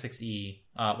 Wi-Fi 6E.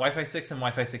 Wi-Fi 6 and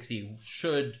Wi-Fi 6E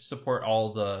should support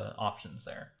all the options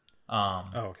there.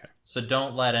 Okay. So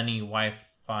don't let any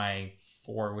Wi-Fi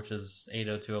 4, which is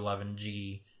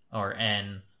 802.11g or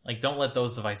N, like don't let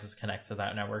those devices connect to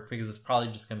that network because it's probably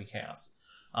just going to be chaos.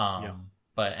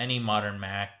 But any modern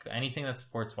Mac, anything that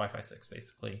supports Wi-Fi 6,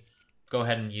 basically, go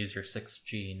ahead and use your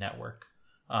 6G network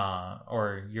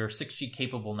or your 6G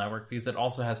capable network because it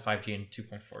also has 5G and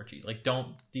 2.4G. Like,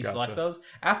 don't deselect those.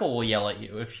 Apple will yell at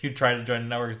you if you try to join a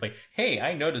network. It's like, hey,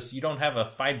 I noticed you don't have a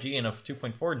 5G and a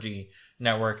 2.4G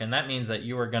network, and that means that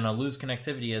you are going to lose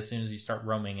connectivity as soon as you start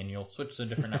roaming, and you'll switch to a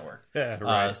different network. Yeah,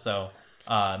 right. So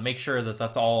make sure that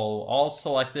that's all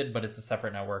selected, but it's a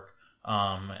separate network.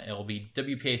 It'll be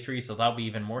WPA3, so that'll be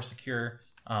even more secure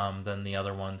than the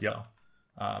other ones. Yep.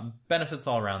 So benefits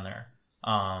all around there.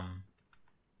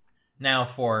 Now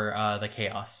for the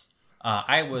chaos.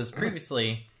 I was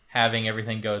previously having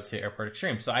everything go to Airport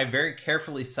Extreme, so I very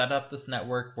carefully set up this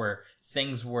network where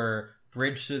things were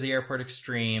bridged through the Airport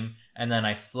Extreme, and then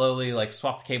I slowly like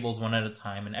swapped cables one at a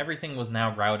time, and everything was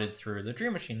now routed through the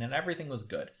Dream Machine, and everything was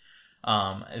good.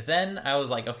 Then I was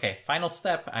like, okay, final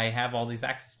step. I have all these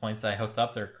access points that I hooked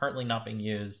up. They're currently not being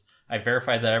used. I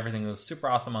verified that everything was super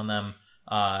awesome on them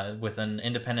with an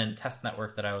independent test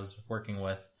network that I was working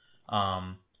with,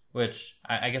 which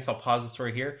I guess I'll pause the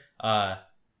story here.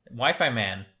 Wi-Fi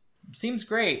Man seems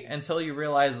great until you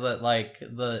realize that like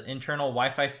the internal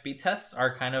Wi-Fi speed tests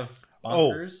are kind of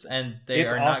bonkers and they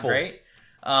are not great.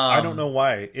 I don't know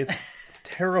why. It's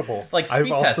terrible. Like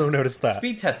I've also noticed that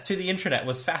speed test to the internet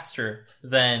was faster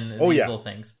than these little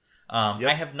things.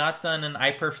 I have not done an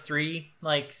iPerf 3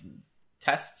 like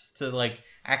test to like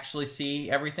actually see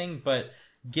everything, but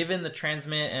given the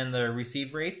transmit and the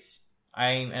receive rates, I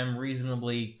am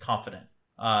reasonably confident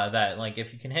that like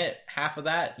if you can hit half of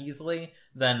that easily,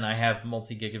 then I have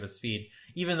multi-gigabit speed.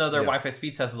 Even though their Wi-Fi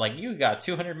speed test is like, you got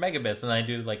 200 megabits, and I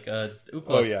do like a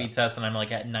Ookla speed test, and I'm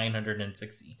like at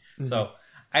 960. So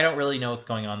I don't really know what's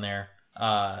going on there.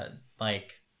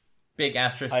 Like, big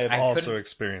asterisk. I have also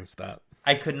experienced that.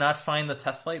 I could not find the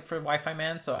test flight for Wi-Fi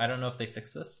Man, so I don't know if they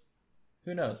fixed this.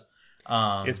 Who knows?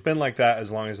 It's been like that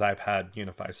as long as I've had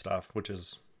Unify stuff, which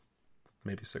is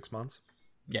maybe 6 months.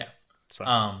 Yeah. So.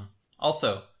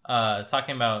 Also,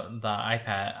 talking about the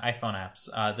iPhone apps,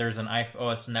 there's an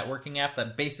iOS networking app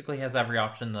that basically has every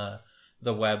option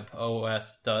the web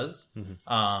OS does.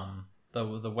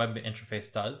 The web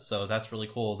interface does, so that's really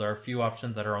cool. There are a few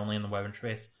options that are only in the web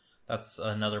interface. That's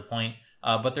another point.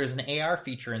 But there's an AR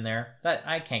feature in there that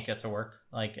I can't get to work.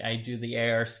 Like, I do the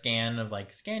AR scan of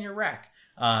like, scan your rack.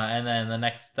 And then the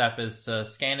next step is to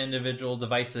scan individual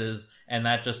devices, and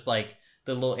that just like,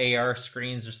 the little AR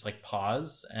screens just like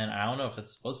pause, and I don't know if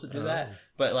it's supposed to do that,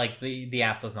 but like the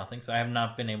app does nothing, so I have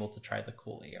not been able to try the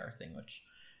cool AR thing, which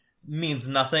means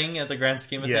nothing at the grand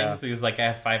scheme of things, because like I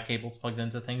have 5 cables plugged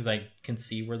into things, I can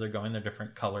see where they're going, they're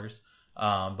different colors,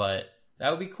 but that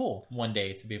would be cool one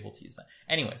day to be able to use that.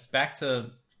 Anyways, back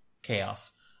to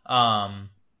Chaos.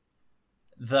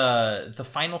 The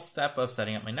final step of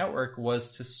setting up my network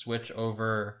was to switch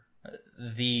over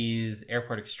these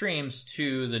Airport Extremes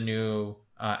to the new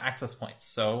access points.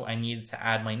 So I needed to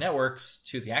add my networks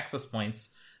to the access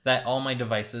points that all my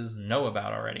devices know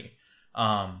about already.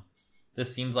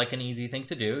 This seems like an easy thing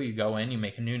to do. You go in, you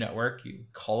make a new network, you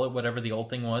call it whatever the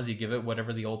old thing was, you give it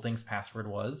whatever the old thing's password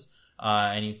was,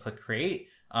 and you click create.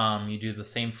 You do the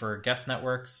same for guest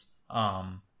networks.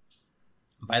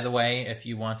 By the way, if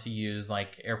you want to use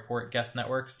like airport guest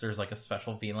networks, there's like a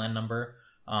special VLAN number,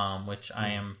 which I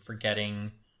am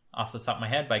forgetting off the top of my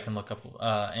head, but I can look up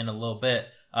in a little bit,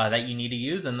 that you need to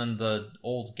use, and then the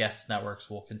old guest networks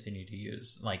will continue to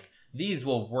use. Like, these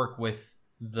will work with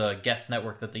the guest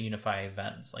network that the Unify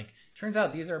vends. Like, turns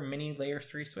out these are mini layer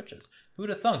 3 switches. Who'd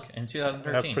have thunk in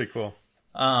 2013? That's pretty cool.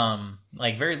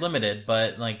 Like, very limited,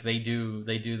 but like they do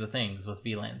the things with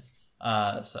VLANs.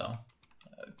 So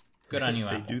good on you,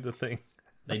 They Apple. do the thing.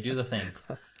 They do the things.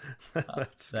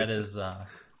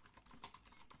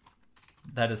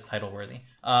 That is title worthy.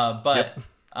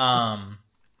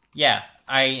 Yeah,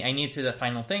 I need to do the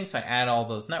final thing, so I add all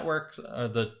those networks.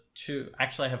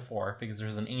 Actually I have 4, because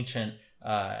there's an ancient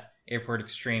Airport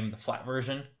Extreme, the flat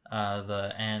version,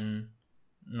 the N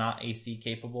not AC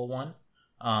capable one.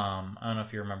 I don't know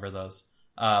if you remember those.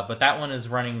 But that one is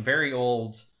running very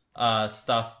old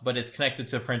stuff, but it's connected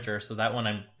to a printer, so that one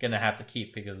I'm gonna have to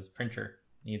keep because printer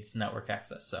needs network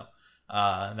access. So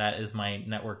that is my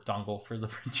network dongle for the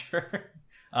printer.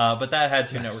 But that had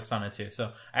 2 networks on it too.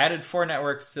 So I added 4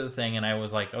 networks to the thing, and I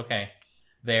was like, okay,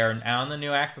 they are now on the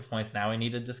new access points. Now I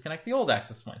need to disconnect the old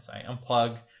access points. I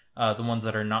unplug the ones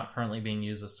that are not currently being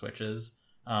used as switches.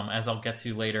 As I'll get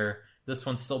to later, this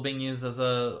one's still being used as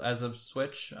a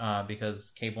switch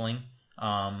because cabling.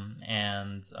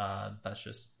 And that's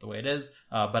just the way it is.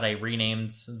 But I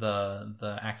renamed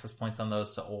the access points on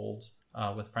those to old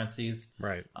with parentheses.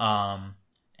 Right.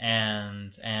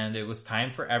 And it was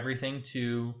time for everything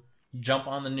to jump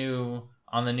on the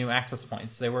new access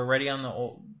points. They were already on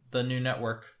the new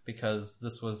network because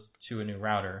this was to a new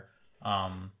router.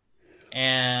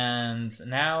 And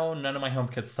now none of my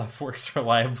HomeKit stuff works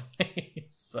reliably.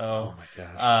 So oh my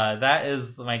gosh. That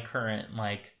is my current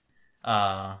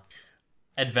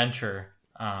adventure,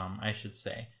 I should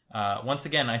say. Once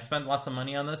again, I spent lots of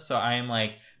money on this, so I am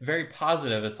like very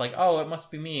positive. It's like, oh, it must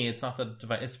be me. It's not the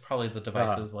device. It's probably the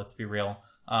devices. Let's be real.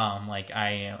 Like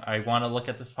I want to look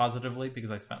at this positively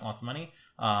because I spent lots of money.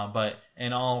 But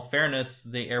in all fairness,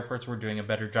 the airports were doing a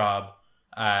better job.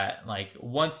 Like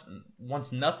once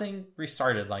nothing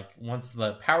restarted, like once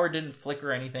the power didn't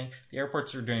flicker or anything, the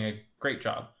airports are doing a great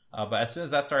job. But as soon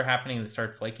as that started happening, they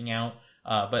started flaking out.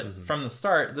 But from the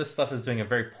start, this stuff is doing a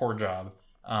very poor job.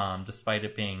 Despite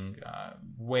it being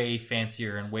way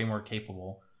fancier and way more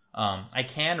capable. I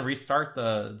can restart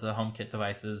the HomeKit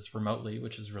devices remotely,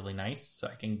 which is really nice. So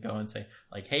I can go and say,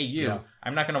 like, hey,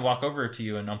 I'm not going to walk over to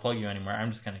you and unplug you anymore.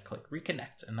 I'm just going to click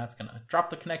reconnect, and that's going to drop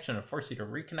the connection and force you to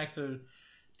reconnect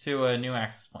to a new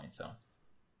access point. So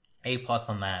A+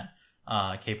 on that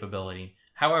capability.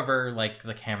 However, like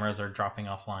the cameras are dropping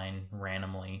offline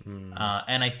randomly.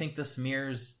 And I think this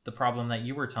mirrors the problem that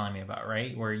you were telling me about,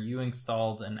 right? Where you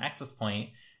installed an access point,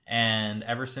 and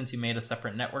ever since you made a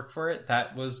separate network for it,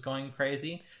 that was going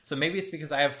crazy. So maybe it's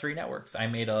because I have 3 networks. I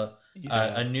made a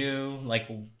new, like,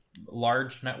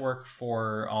 large network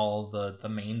for all the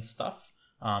main stuff.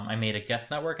 I made a guest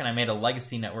network, and I made a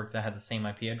legacy network that had the same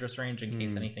IP address range in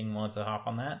case anything wanted to hop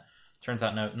on that. Turns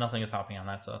out nothing is hopping on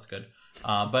that, so that's good.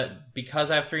 But because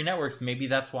I have 3 networks, maybe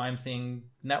that's why I'm seeing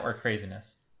network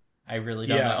craziness. I really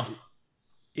don't know.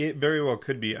 It very well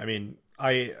could be. I mean,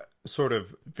 I sort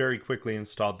of very quickly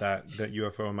installed that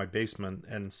UFO in my basement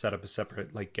and set up a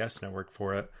separate like guest network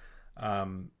for it.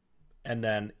 And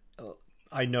then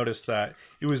I noticed that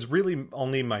it was really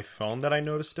only my phone that I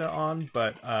noticed it on,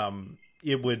 but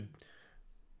it would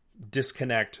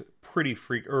disconnect pretty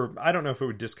or I don't know if it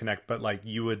would disconnect, but like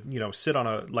you would, sit on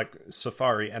a like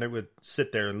Safari and it would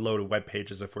sit there and load a web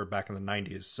page as if we're back in the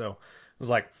 90s. So it was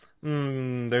like,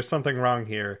 there's something wrong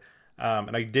here.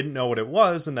 And I didn't know what it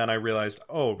was. And then I realized,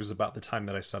 it was about the time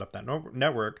that I set up that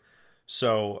network.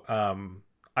 So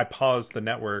I paused the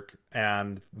network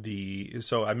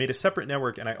so I made a separate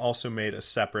network and I also made a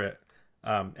separate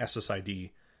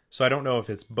SSID. So I don't know if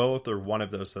it's both or one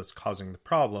of those that's causing the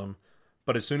problem.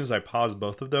 But as soon as I paused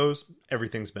both of those,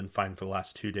 everything's been fine for the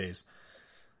last 2 days.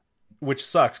 Which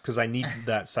sucks because I need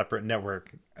that separate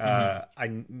network.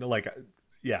 I'm going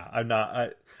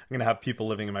to have people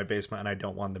living in my basement and I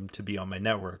don't want them to be on my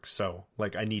network. So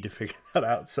like, I need to figure that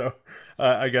out. So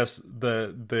I guess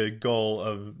the goal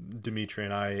of Dimitri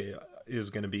and I is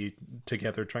going to be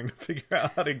together trying to figure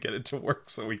out how to get it to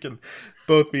work so we can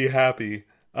both be happy.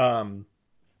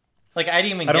 Like, I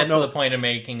didn't even get to the point of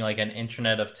making, like, an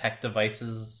Internet of Tech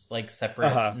Devices, like,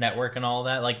 separate network and all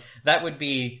that. Like, that would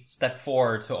be step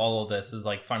 4 to all of this, is,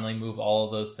 like, finally move all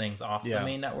of those things off the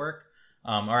main network.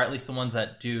 Or at least the ones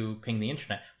that do ping the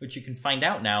internet, which you can find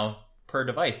out now per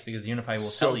device, because Unify will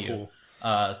tell you. Cool.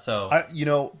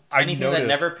 Anything that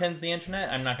never pins the internet,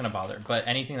 I'm not going to bother. But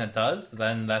anything that does,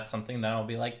 then that's something that I'll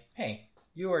be like, hey,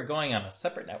 you are going on a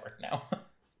separate network now.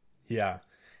 Yeah.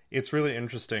 It's really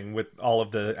interesting with all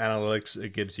of the analytics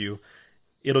it gives you.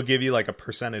 It'll give you like a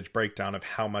percentage breakdown of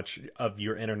how much of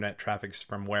your internet traffic's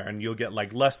from where. And you'll get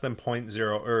like less than 0.0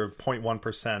 or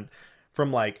 0.1%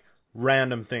 from like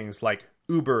random things like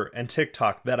Uber and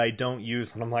TikTok that I don't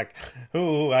use. And I'm like,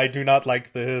 oh, I do not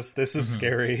like this. This is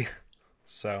scary.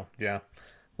 So, yeah,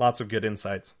 lots of good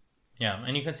insights. Yeah,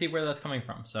 and you can see where that's coming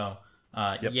from. So,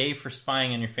 yay for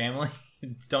spying on your family.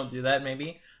 Don't do that,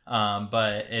 maybe.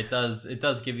 But it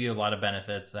does give you a lot of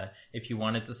benefits that if you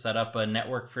wanted to set up a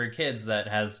network for your kids that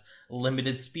has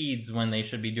limited speeds when they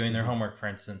should be doing their homework, for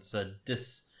instance,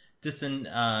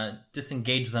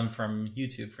 disengage them from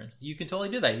YouTube, for instance, you can totally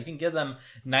do that. You can give them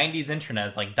 90s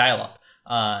internet, like dial-up,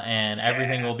 and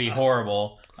everything will be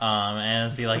horrible,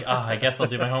 and it'll be like, I guess I'll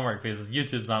do my homework because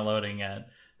YouTube's not loading at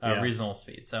reasonable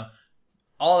speed. So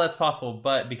all that's possible,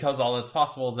 but because all that's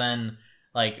possible, then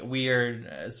like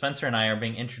Spencer and I are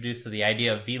being introduced to the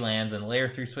idea of VLANs and layer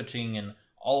 3 switching and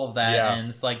all of that, and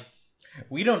it's like,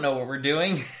 we don't know what we're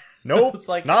doing. Nope, it's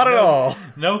like not at all.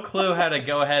 No clue how to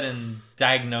go ahead and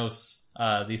diagnose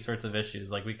these sorts of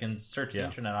issues. Like, we can search the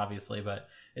internet, obviously, but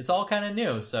it's all kind of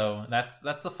new. So that's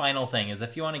the final thing, is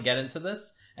if you want to get into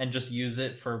this and just use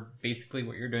it for basically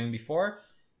what you're doing before,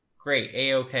 great,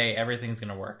 A-okay, everything's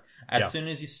going to work. As soon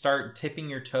as you start tipping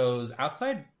your toes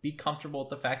outside, be comfortable with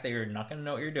the fact that you're not going to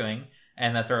know what you're doing,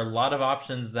 and that there are a lot of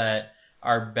options that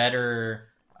are better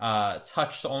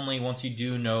touched only once you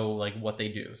do know like what they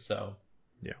do. So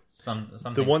something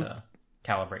to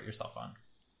calibrate yourself on.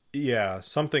 Yeah,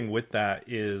 something with that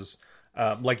is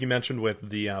like you mentioned with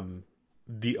the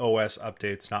OS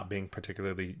updates not being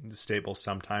particularly stable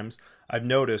sometimes. I've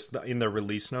noticed that in their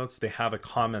release notes, they have a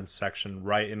comments section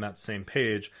right in that same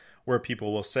page where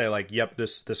people will say like, yep,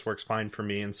 this works fine for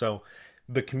me. And so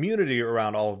the community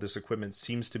around all of this equipment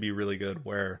seems to be really good,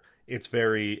 where it's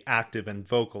very active and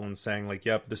vocal and saying like,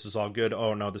 yep, this is all good.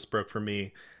 Oh no, this broke for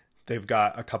me. They've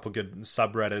got a couple good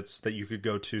subreddits that you could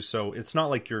go to. So it's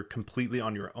not like you're completely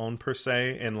on your own per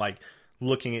se. And like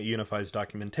looking at Unify's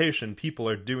documentation, people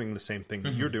are doing the same thing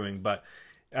that you're doing. But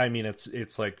I mean,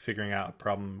 it's like figuring out a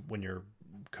problem when you're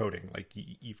coding. Like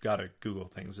you've got to Google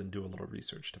things and do a little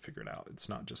research to figure it out. It's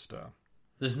not just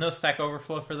there's no Stack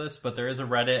Overflow for this, but there is a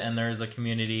Reddit and there is a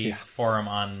community forum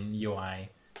on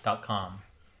UI.com,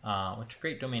 which is a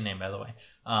great domain name, by the way.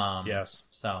 Yes.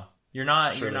 So you're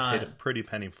not paid a pretty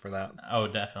penny for that. Oh,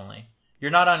 definitely. You're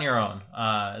not on your own.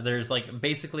 There's like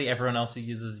basically everyone else who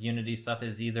uses Unity stuff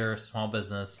is either a small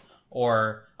business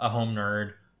or a home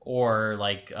nerd or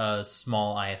like a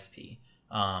small ISP.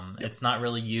 It's not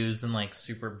really used in like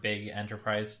super big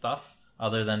enterprise stuff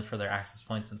other than for their access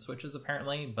points and switches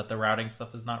apparently, but the routing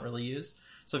stuff is not really used.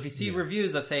 So if you see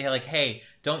reviews that say like, hey,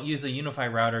 don't use a Unify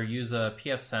router, use a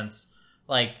pfSense,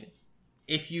 like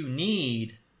if you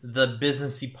need the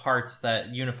businessy parts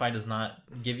that Unify does not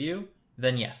give you,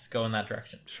 then yes, go in that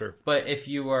direction. Sure. But if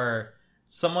you are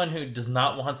someone who does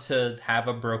not want to have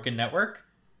a broken network,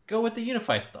 go with the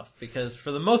UniFi stuff, because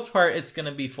for the most part, it's going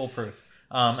to be foolproof.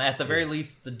 At the very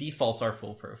least, the defaults are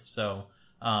foolproof. So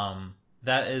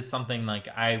that is something like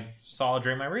I saw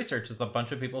during my research, is a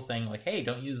bunch of people saying like, hey,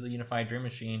 don't use the UniFi Dream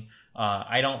Machine.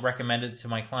 I don't recommend it to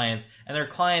my clients. And their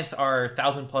clients are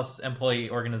 1,000+ employee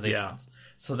organizations. Yeah.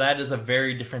 So that is a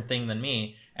very different thing than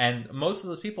me. And most of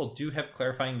those people do have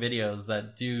clarifying videos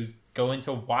that do go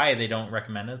into why they don't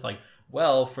recommend it. It's like,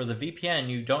 well, for the VPN,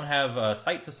 you don't have a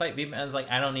site-to-site VPN. It's like,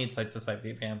 I don't need site-to-site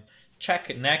VPN.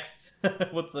 Check next.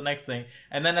 What's the next thing?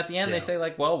 And then at the end, they say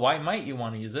like, well, why might you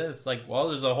want to use it? It's like, well,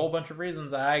 there's a whole bunch of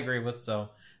reasons that I agree with. So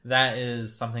that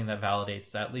is something that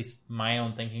validates at least my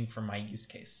own thinking for my use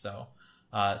case. So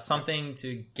something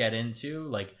to get into.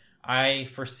 Like, I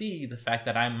foresee the fact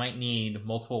that I might need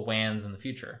multiple WANs in the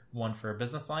future. One for a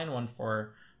business line, one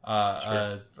for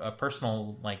a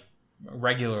personal, like,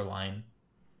 regular line.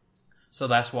 So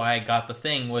that's why I got the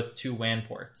thing with 2 WAN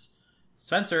ports.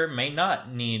 Spencer may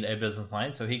not need a business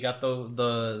line, so he got the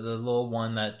little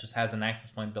one that just has an access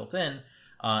point built in,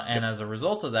 and as a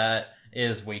result of that,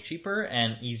 is way cheaper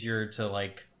and easier to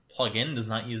like plug in. Does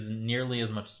not use nearly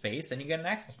as much space, and you get an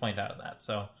access point out of that.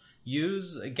 So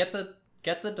get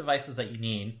the devices that you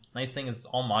need. Nice thing is it's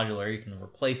all modular. You can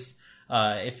replace.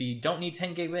 If you don't need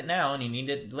 10 gigabit now and you need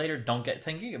it later, don't get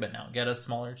 10 gigabit now. Get a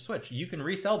smaller switch. You can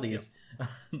resell these.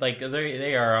 Like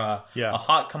they are a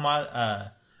hot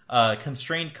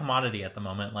constrained commodity at the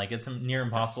moment. Like, it's near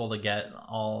impossible to get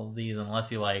all these unless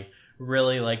you like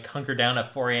really like hunker down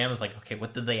at 4 a.m. It's like, okay,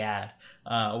 what did they add?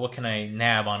 What can I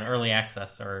nab on early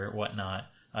access or whatnot?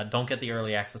 Don't get the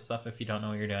early access stuff if you don't know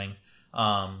what you're doing.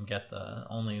 Get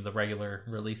only the regular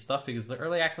release stuff, because the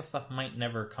early access stuff might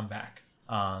never come back.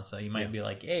 So you might be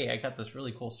like, hey, I got this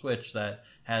really cool switch that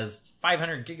has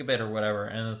 500 gigabit or whatever,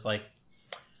 and it's like,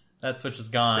 that switch is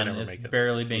gone. It's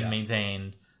barely being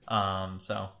maintained.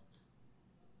 So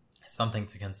something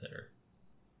to consider.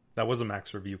 That was a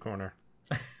Max Review Corner.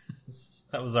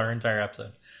 That was our entire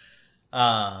episode.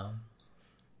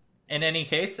 In any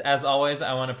case, as always,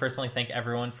 I want to personally thank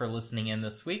everyone for listening in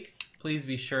this week. Please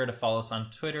be sure to follow us on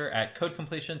Twitter at Code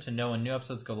Completion to know when new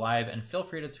episodes go live, and feel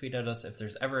free to tweet at us if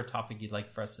there's ever a topic you'd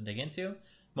like for us to dig into.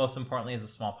 Most importantly, as a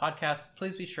small podcast,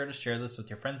 please be sure to share this with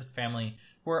your friends and family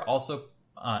who are also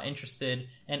interested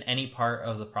in any part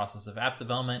of the process of app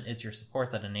development. It's your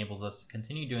support that enables us to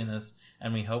continue doing this,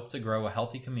 and we hope to grow a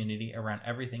healthy community around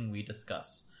everything we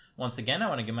discuss. Once again, I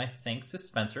want to give my thanks to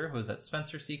Spencer, who is at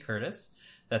Spencer C. Curtis.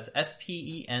 That's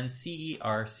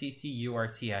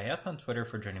SpencerCurtis on Twitter,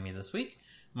 for joining me this week.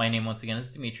 My name, once again, is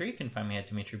Dimitri. You can find me at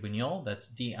Dimitri Buñol. That's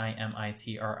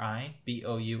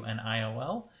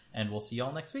DimitriBouniol. And we'll see you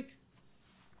all next week.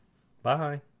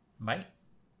 Bye. Bye.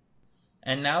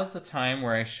 And now's the time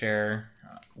where I share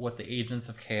what the Agents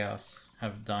of Chaos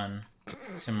have done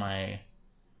to my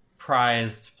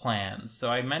prized plans. So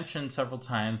I mentioned several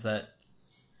times that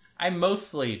I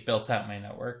mostly built out my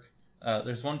network.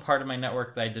 There's one part of my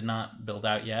network that I did not build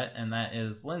out yet, and that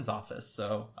is Lynn's office.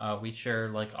 So we share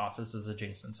like offices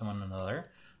adjacent to one another.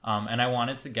 And I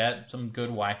wanted to get some good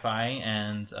Wi-Fi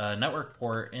and network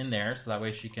port in there, so that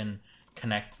way she can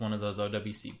connect one of those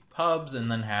OWC pubs and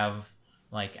then have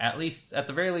like at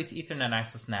the very least Ethernet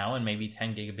access now, and maybe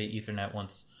 10 gigabit Ethernet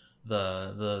once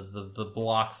the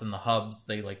blocks and the hubs,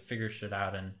 they like figure shit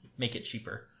out and make it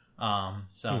cheaper.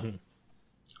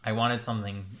 I wanted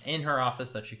something in her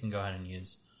office that she can go ahead and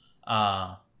use.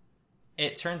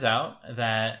 It turns out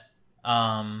that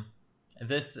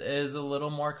this is a little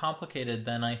more complicated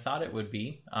than I thought it would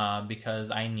be,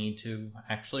 because I need to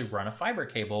actually run a fiber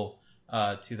cable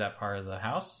to that part of the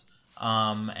house.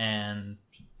 And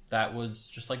that was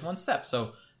just like one step.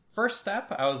 So first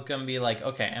step, I was going to be like,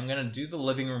 okay, I'm going to do the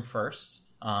living room first,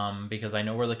 because I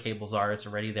know where the cables are. It's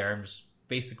already there. I'm just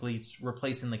basically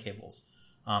replacing the cables.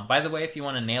 By the way, if you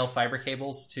want to nail fiber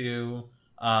cables to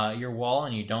your wall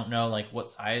and you don't know like what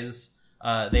size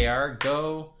they are,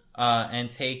 go and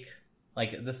take,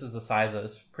 like, this is the size of it.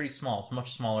 It's pretty small. It's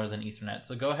much smaller than Ethernet.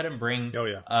 So go ahead and bring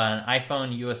an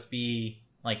iPhone USB,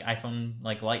 like iPhone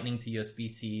like Lightning to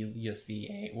USB-C,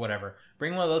 USB-A, whatever.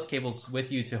 Bring one of those cables with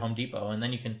you to Home Depot, and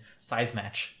then you can size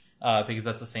match because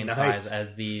that's the same size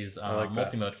as these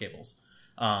multi-mode cables.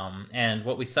 And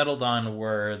what we settled on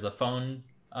were the phone.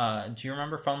 Do you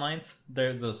remember phone lines?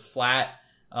 They're those flat,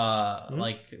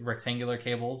 like rectangular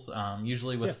cables,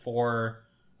 usually with four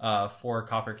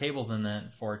copper cables in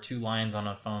it for 2 lines on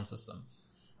a phone system.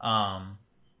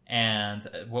 And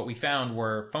what we found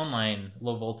were phone line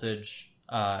low voltage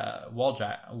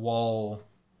wall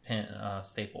pin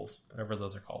staples, whatever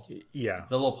those are called. Yeah.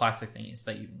 The little plastic thingies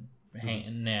that you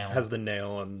hang nail. Has the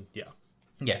nail and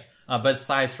Yeah, but it's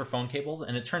sized for phone cables,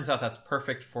 and it turns out that's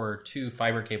perfect for 2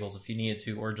 fiber cables if you needed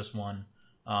to, or just one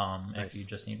if you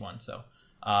just need one. So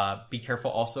be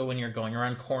careful also when you're going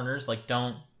around corners. Like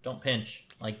don't pinch.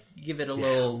 Like give it a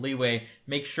little leeway.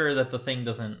 Make sure that the thing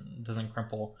doesn't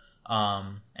crumple.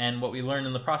 And what we learned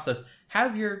in the process: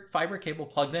 have your fiber cable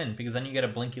plugged in, because then you get a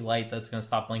blinky light that's going to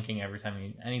stop blinking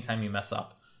anytime you mess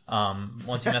up.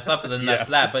 Once you mess up, then that's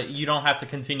that. But you don't have to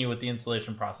continue with the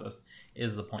installation process.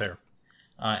 Is the point? Fair.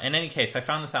 In any case, I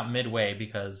found this out midway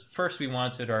because first we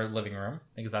wanted our living room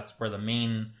because that's where the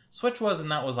main switch was,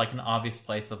 and that was like an obvious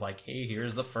place of like, hey,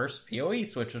 here's the first PoE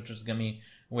switch, which is going to be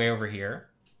way over here.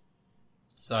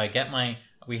 So I get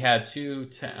we had 2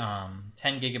 10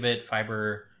 gigabit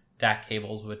fiber DAC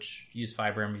cables, which use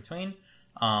fiber in between.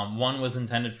 One was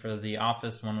intended for the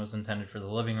office, one was intended for the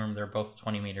living room. They're both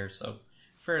 20 meters, so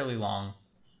fairly long.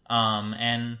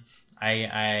 And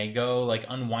I go like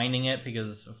unwinding it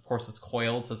because of course it's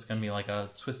coiled, so it's going to be like a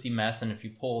twisty mess, and if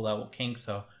you pull that will kink.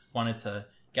 So wanted to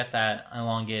get that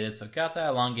elongated. So got that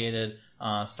elongated,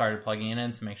 started plugging it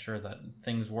in to make sure that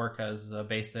things work as a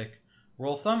basic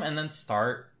rule of thumb, and then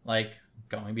start like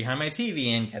going behind my TV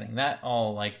and getting that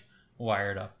all like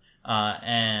wired up.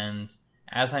 And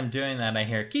as I'm doing that, I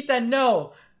hear "Kita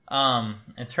no."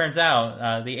 It turns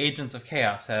out the agents of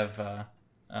chaos have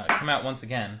come out once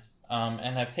again.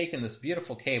 And have taken this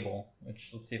beautiful cable,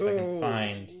 which let's see if I can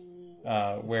find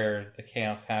where the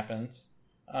chaos happened.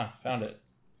 Found it.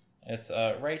 It's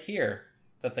right here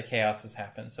that the chaos has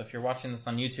happened. So if you're watching this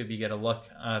on YouTube, you get a look.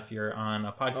 If you're on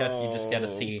a podcast, you just get to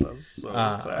see,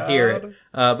 hear it.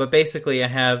 But basically, I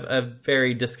have a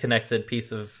very disconnected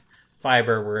piece of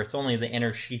fiber where it's only the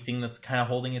inner sheathing that's kind of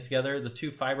holding it together. The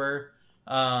 2 fiber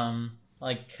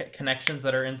connections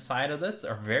that are inside of this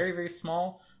are very, very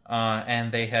small.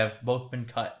 And they have both been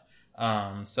cut.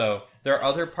 So there are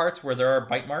other parts where there are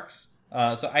bite marks.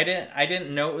 So I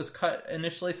didn't know it was cut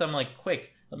initially. So I'm like,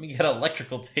 quick, let me get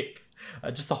electrical tape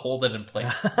just to hold it in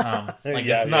place.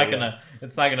 It's not gonna.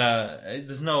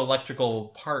 There's no electrical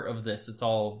part of this. It's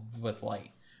all with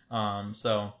light.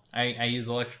 So I use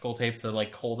electrical tape to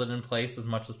like hold it in place as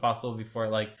much as possible before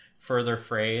it like further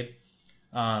frayed.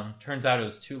 Turns out it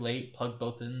was too late. Plugged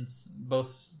both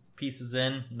pieces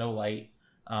in, no light.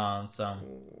 So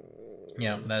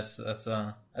yeah, that's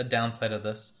a downside of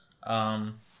this.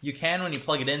 You can, when you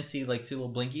plug it in, see like 2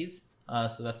 little blinkies.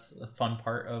 So that's a fun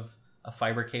part of a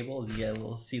fiber cable, is you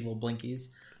get see little blinkies.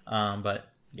 But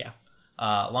yeah,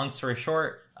 long story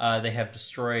short, they have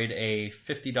destroyed a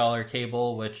 $50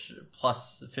 cable, which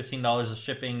plus $15 of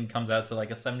shipping comes out to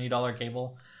like a $70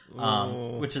 cable,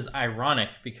 which is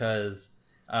ironic because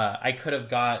I could have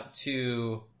got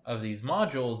 2 of these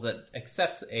modules that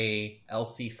accept a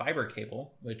LC fiber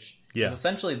cable, which is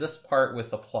essentially this part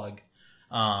with a plug.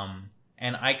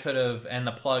 And I could have, and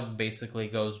the plug basically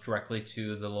goes directly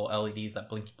to the little LEDs that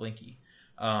blinky.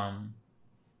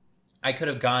 I could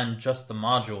have gone just the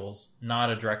modules,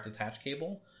 not a direct attach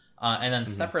cable, and then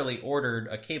separately ordered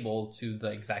a cable to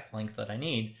the exact length that I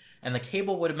need. And the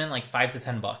cable would have been like $5 to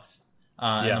 $10.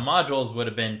 And the modules would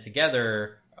have been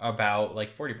together about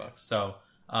like $40. So,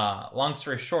 long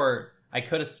story short, I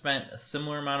could have spent a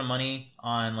similar amount of money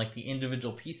on like the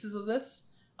individual pieces of this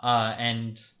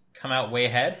and come out way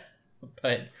ahead,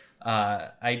 but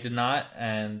I did not,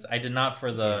 and I did not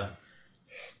for the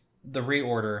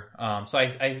reorder. So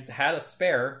I had a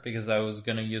spare because I was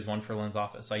going to use one for Lynn's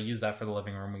office, so I used that for the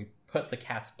living room. We put the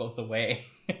cats both away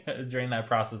during that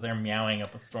process. They're meowing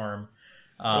up a storm,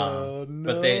 no.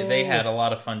 But they had a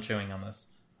lot of fun chewing on this.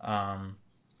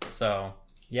 So.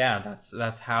 Yeah,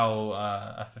 that's how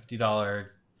a $50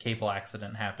 cable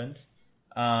accident happened.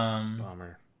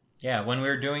 Bummer. Yeah, when we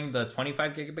were doing the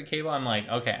 25 gigabit cable, I'm like,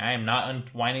 okay, I am not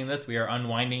unwinding this. We are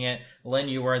unwinding it. Lynn,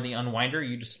 you are the unwinder.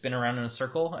 You just spin around in a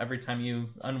circle every time you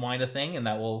unwind a thing, and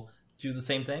that will do the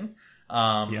same thing.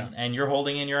 And you're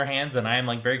holding in your hands, and I am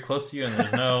like very close to you, and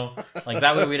there's no like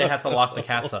that way we didn't have to lock the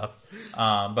cats up.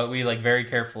 But we like very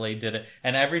carefully did it.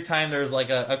 And every time there's like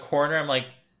a corner, I'm like,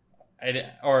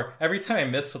 or every time I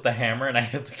miss with the hammer and I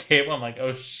hit the cable, I'm like,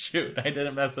 oh shoot, I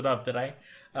didn't mess it up, did I?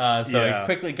 I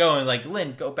quickly go and like,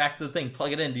 Lynn, go back to the thing,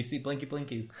 plug it in. Do you see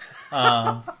blinkies?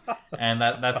 And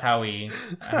that's how we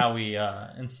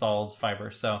installed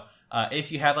fiber. So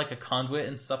if you have like a conduit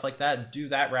and stuff like that, do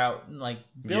that route and like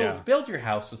build your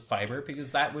house with fiber,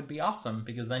 because that would be awesome,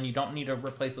 because then you don't need to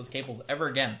replace those cables ever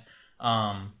again.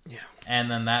 And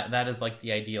then that is like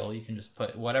the ideal. You can just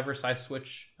put whatever size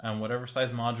switch and whatever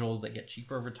size modules that get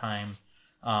cheaper over time.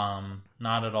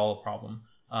 Not at all a problem.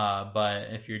 But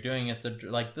if you're doing it,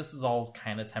 like this is all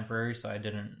kind of temporary, so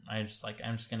I'm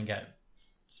just gonna get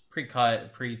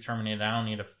pre-cut, pre-terminated. I don't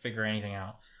need to figure anything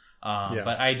out.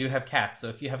 But I do have cats, so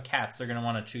if you have cats, they're gonna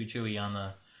want to chewy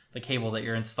on the cable that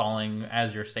you're installing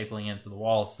as you're stapling into the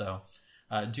wall. So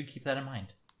do keep that in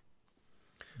mind.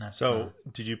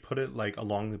 Did you put it like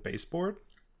along the baseboard?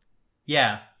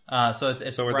 Yeah. So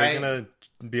it's so are right... they gonna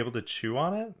be able to chew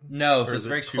on it? No, so it's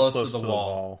very close to the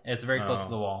wall. It's very close to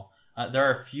the wall. There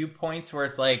are a few points where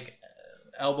it's like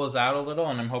elbows out a little,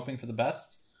 and I'm hoping for the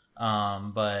best.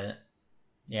 But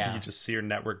yeah, you just see your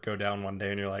network go down one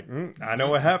day, and you're like, I know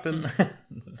what happened.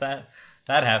 that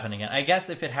happened again. I guess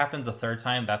if it happens a third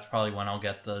time, that's probably when I'll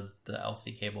get the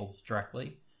LC cables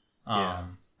directly.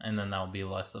 And then that'll be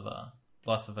less of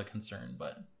a concern.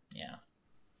 But yeah,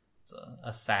 it's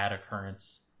a sad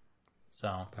occurrence.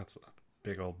 So that's a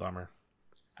big old bummer.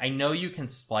 I know you can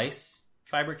splice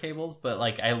fiber cables, but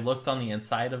like I looked on the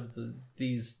inside of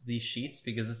these sheaths,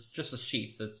 because it's just a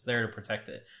sheath that's there to protect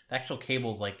it. The actual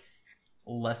cable is like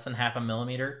less than half a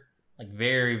millimeter, like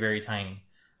very, very tiny.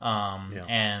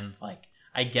 And like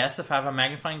I guess if I have a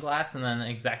magnifying glass and then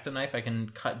an X-Acto knife, I can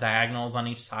cut diagonals on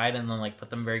each side and then like put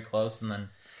them very close and then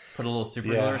put a little super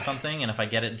glue or something. And if I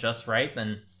get it just right,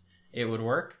 then it would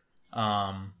work.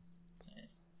 I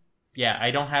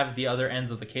don't have the other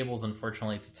ends of the cables,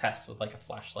 unfortunately, to test with like a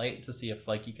flashlight to see if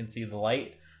like you can see the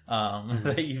light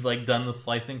that you've like done the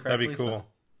slicing correctly. That'd be cool.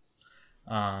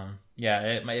 So,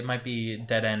 it might be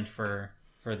dead end for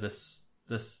this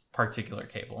particular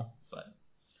cable, but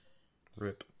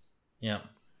rip. Yeah.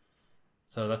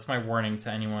 So that's my warning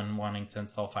to anyone wanting to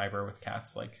install fiber with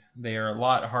cats. Like they're a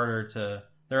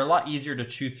lot easier to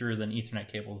chew through than Ethernet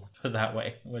cables, put it that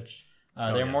way, which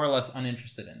they're more or less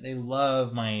uninterested in. They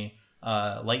love my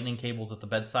lightning cables at the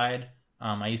bedside.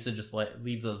 I used to just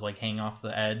leave those like hang off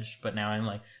the edge, but now I'm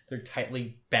like they're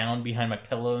tightly bound behind my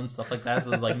pillow and stuff like that. So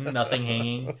there's like nothing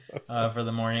hanging for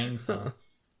the morning. So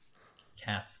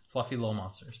cats, fluffy little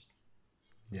monsters.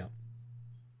 Yeah,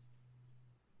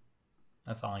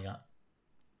 that's all I got.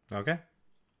 Okay,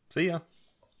 see ya.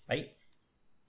 Bye.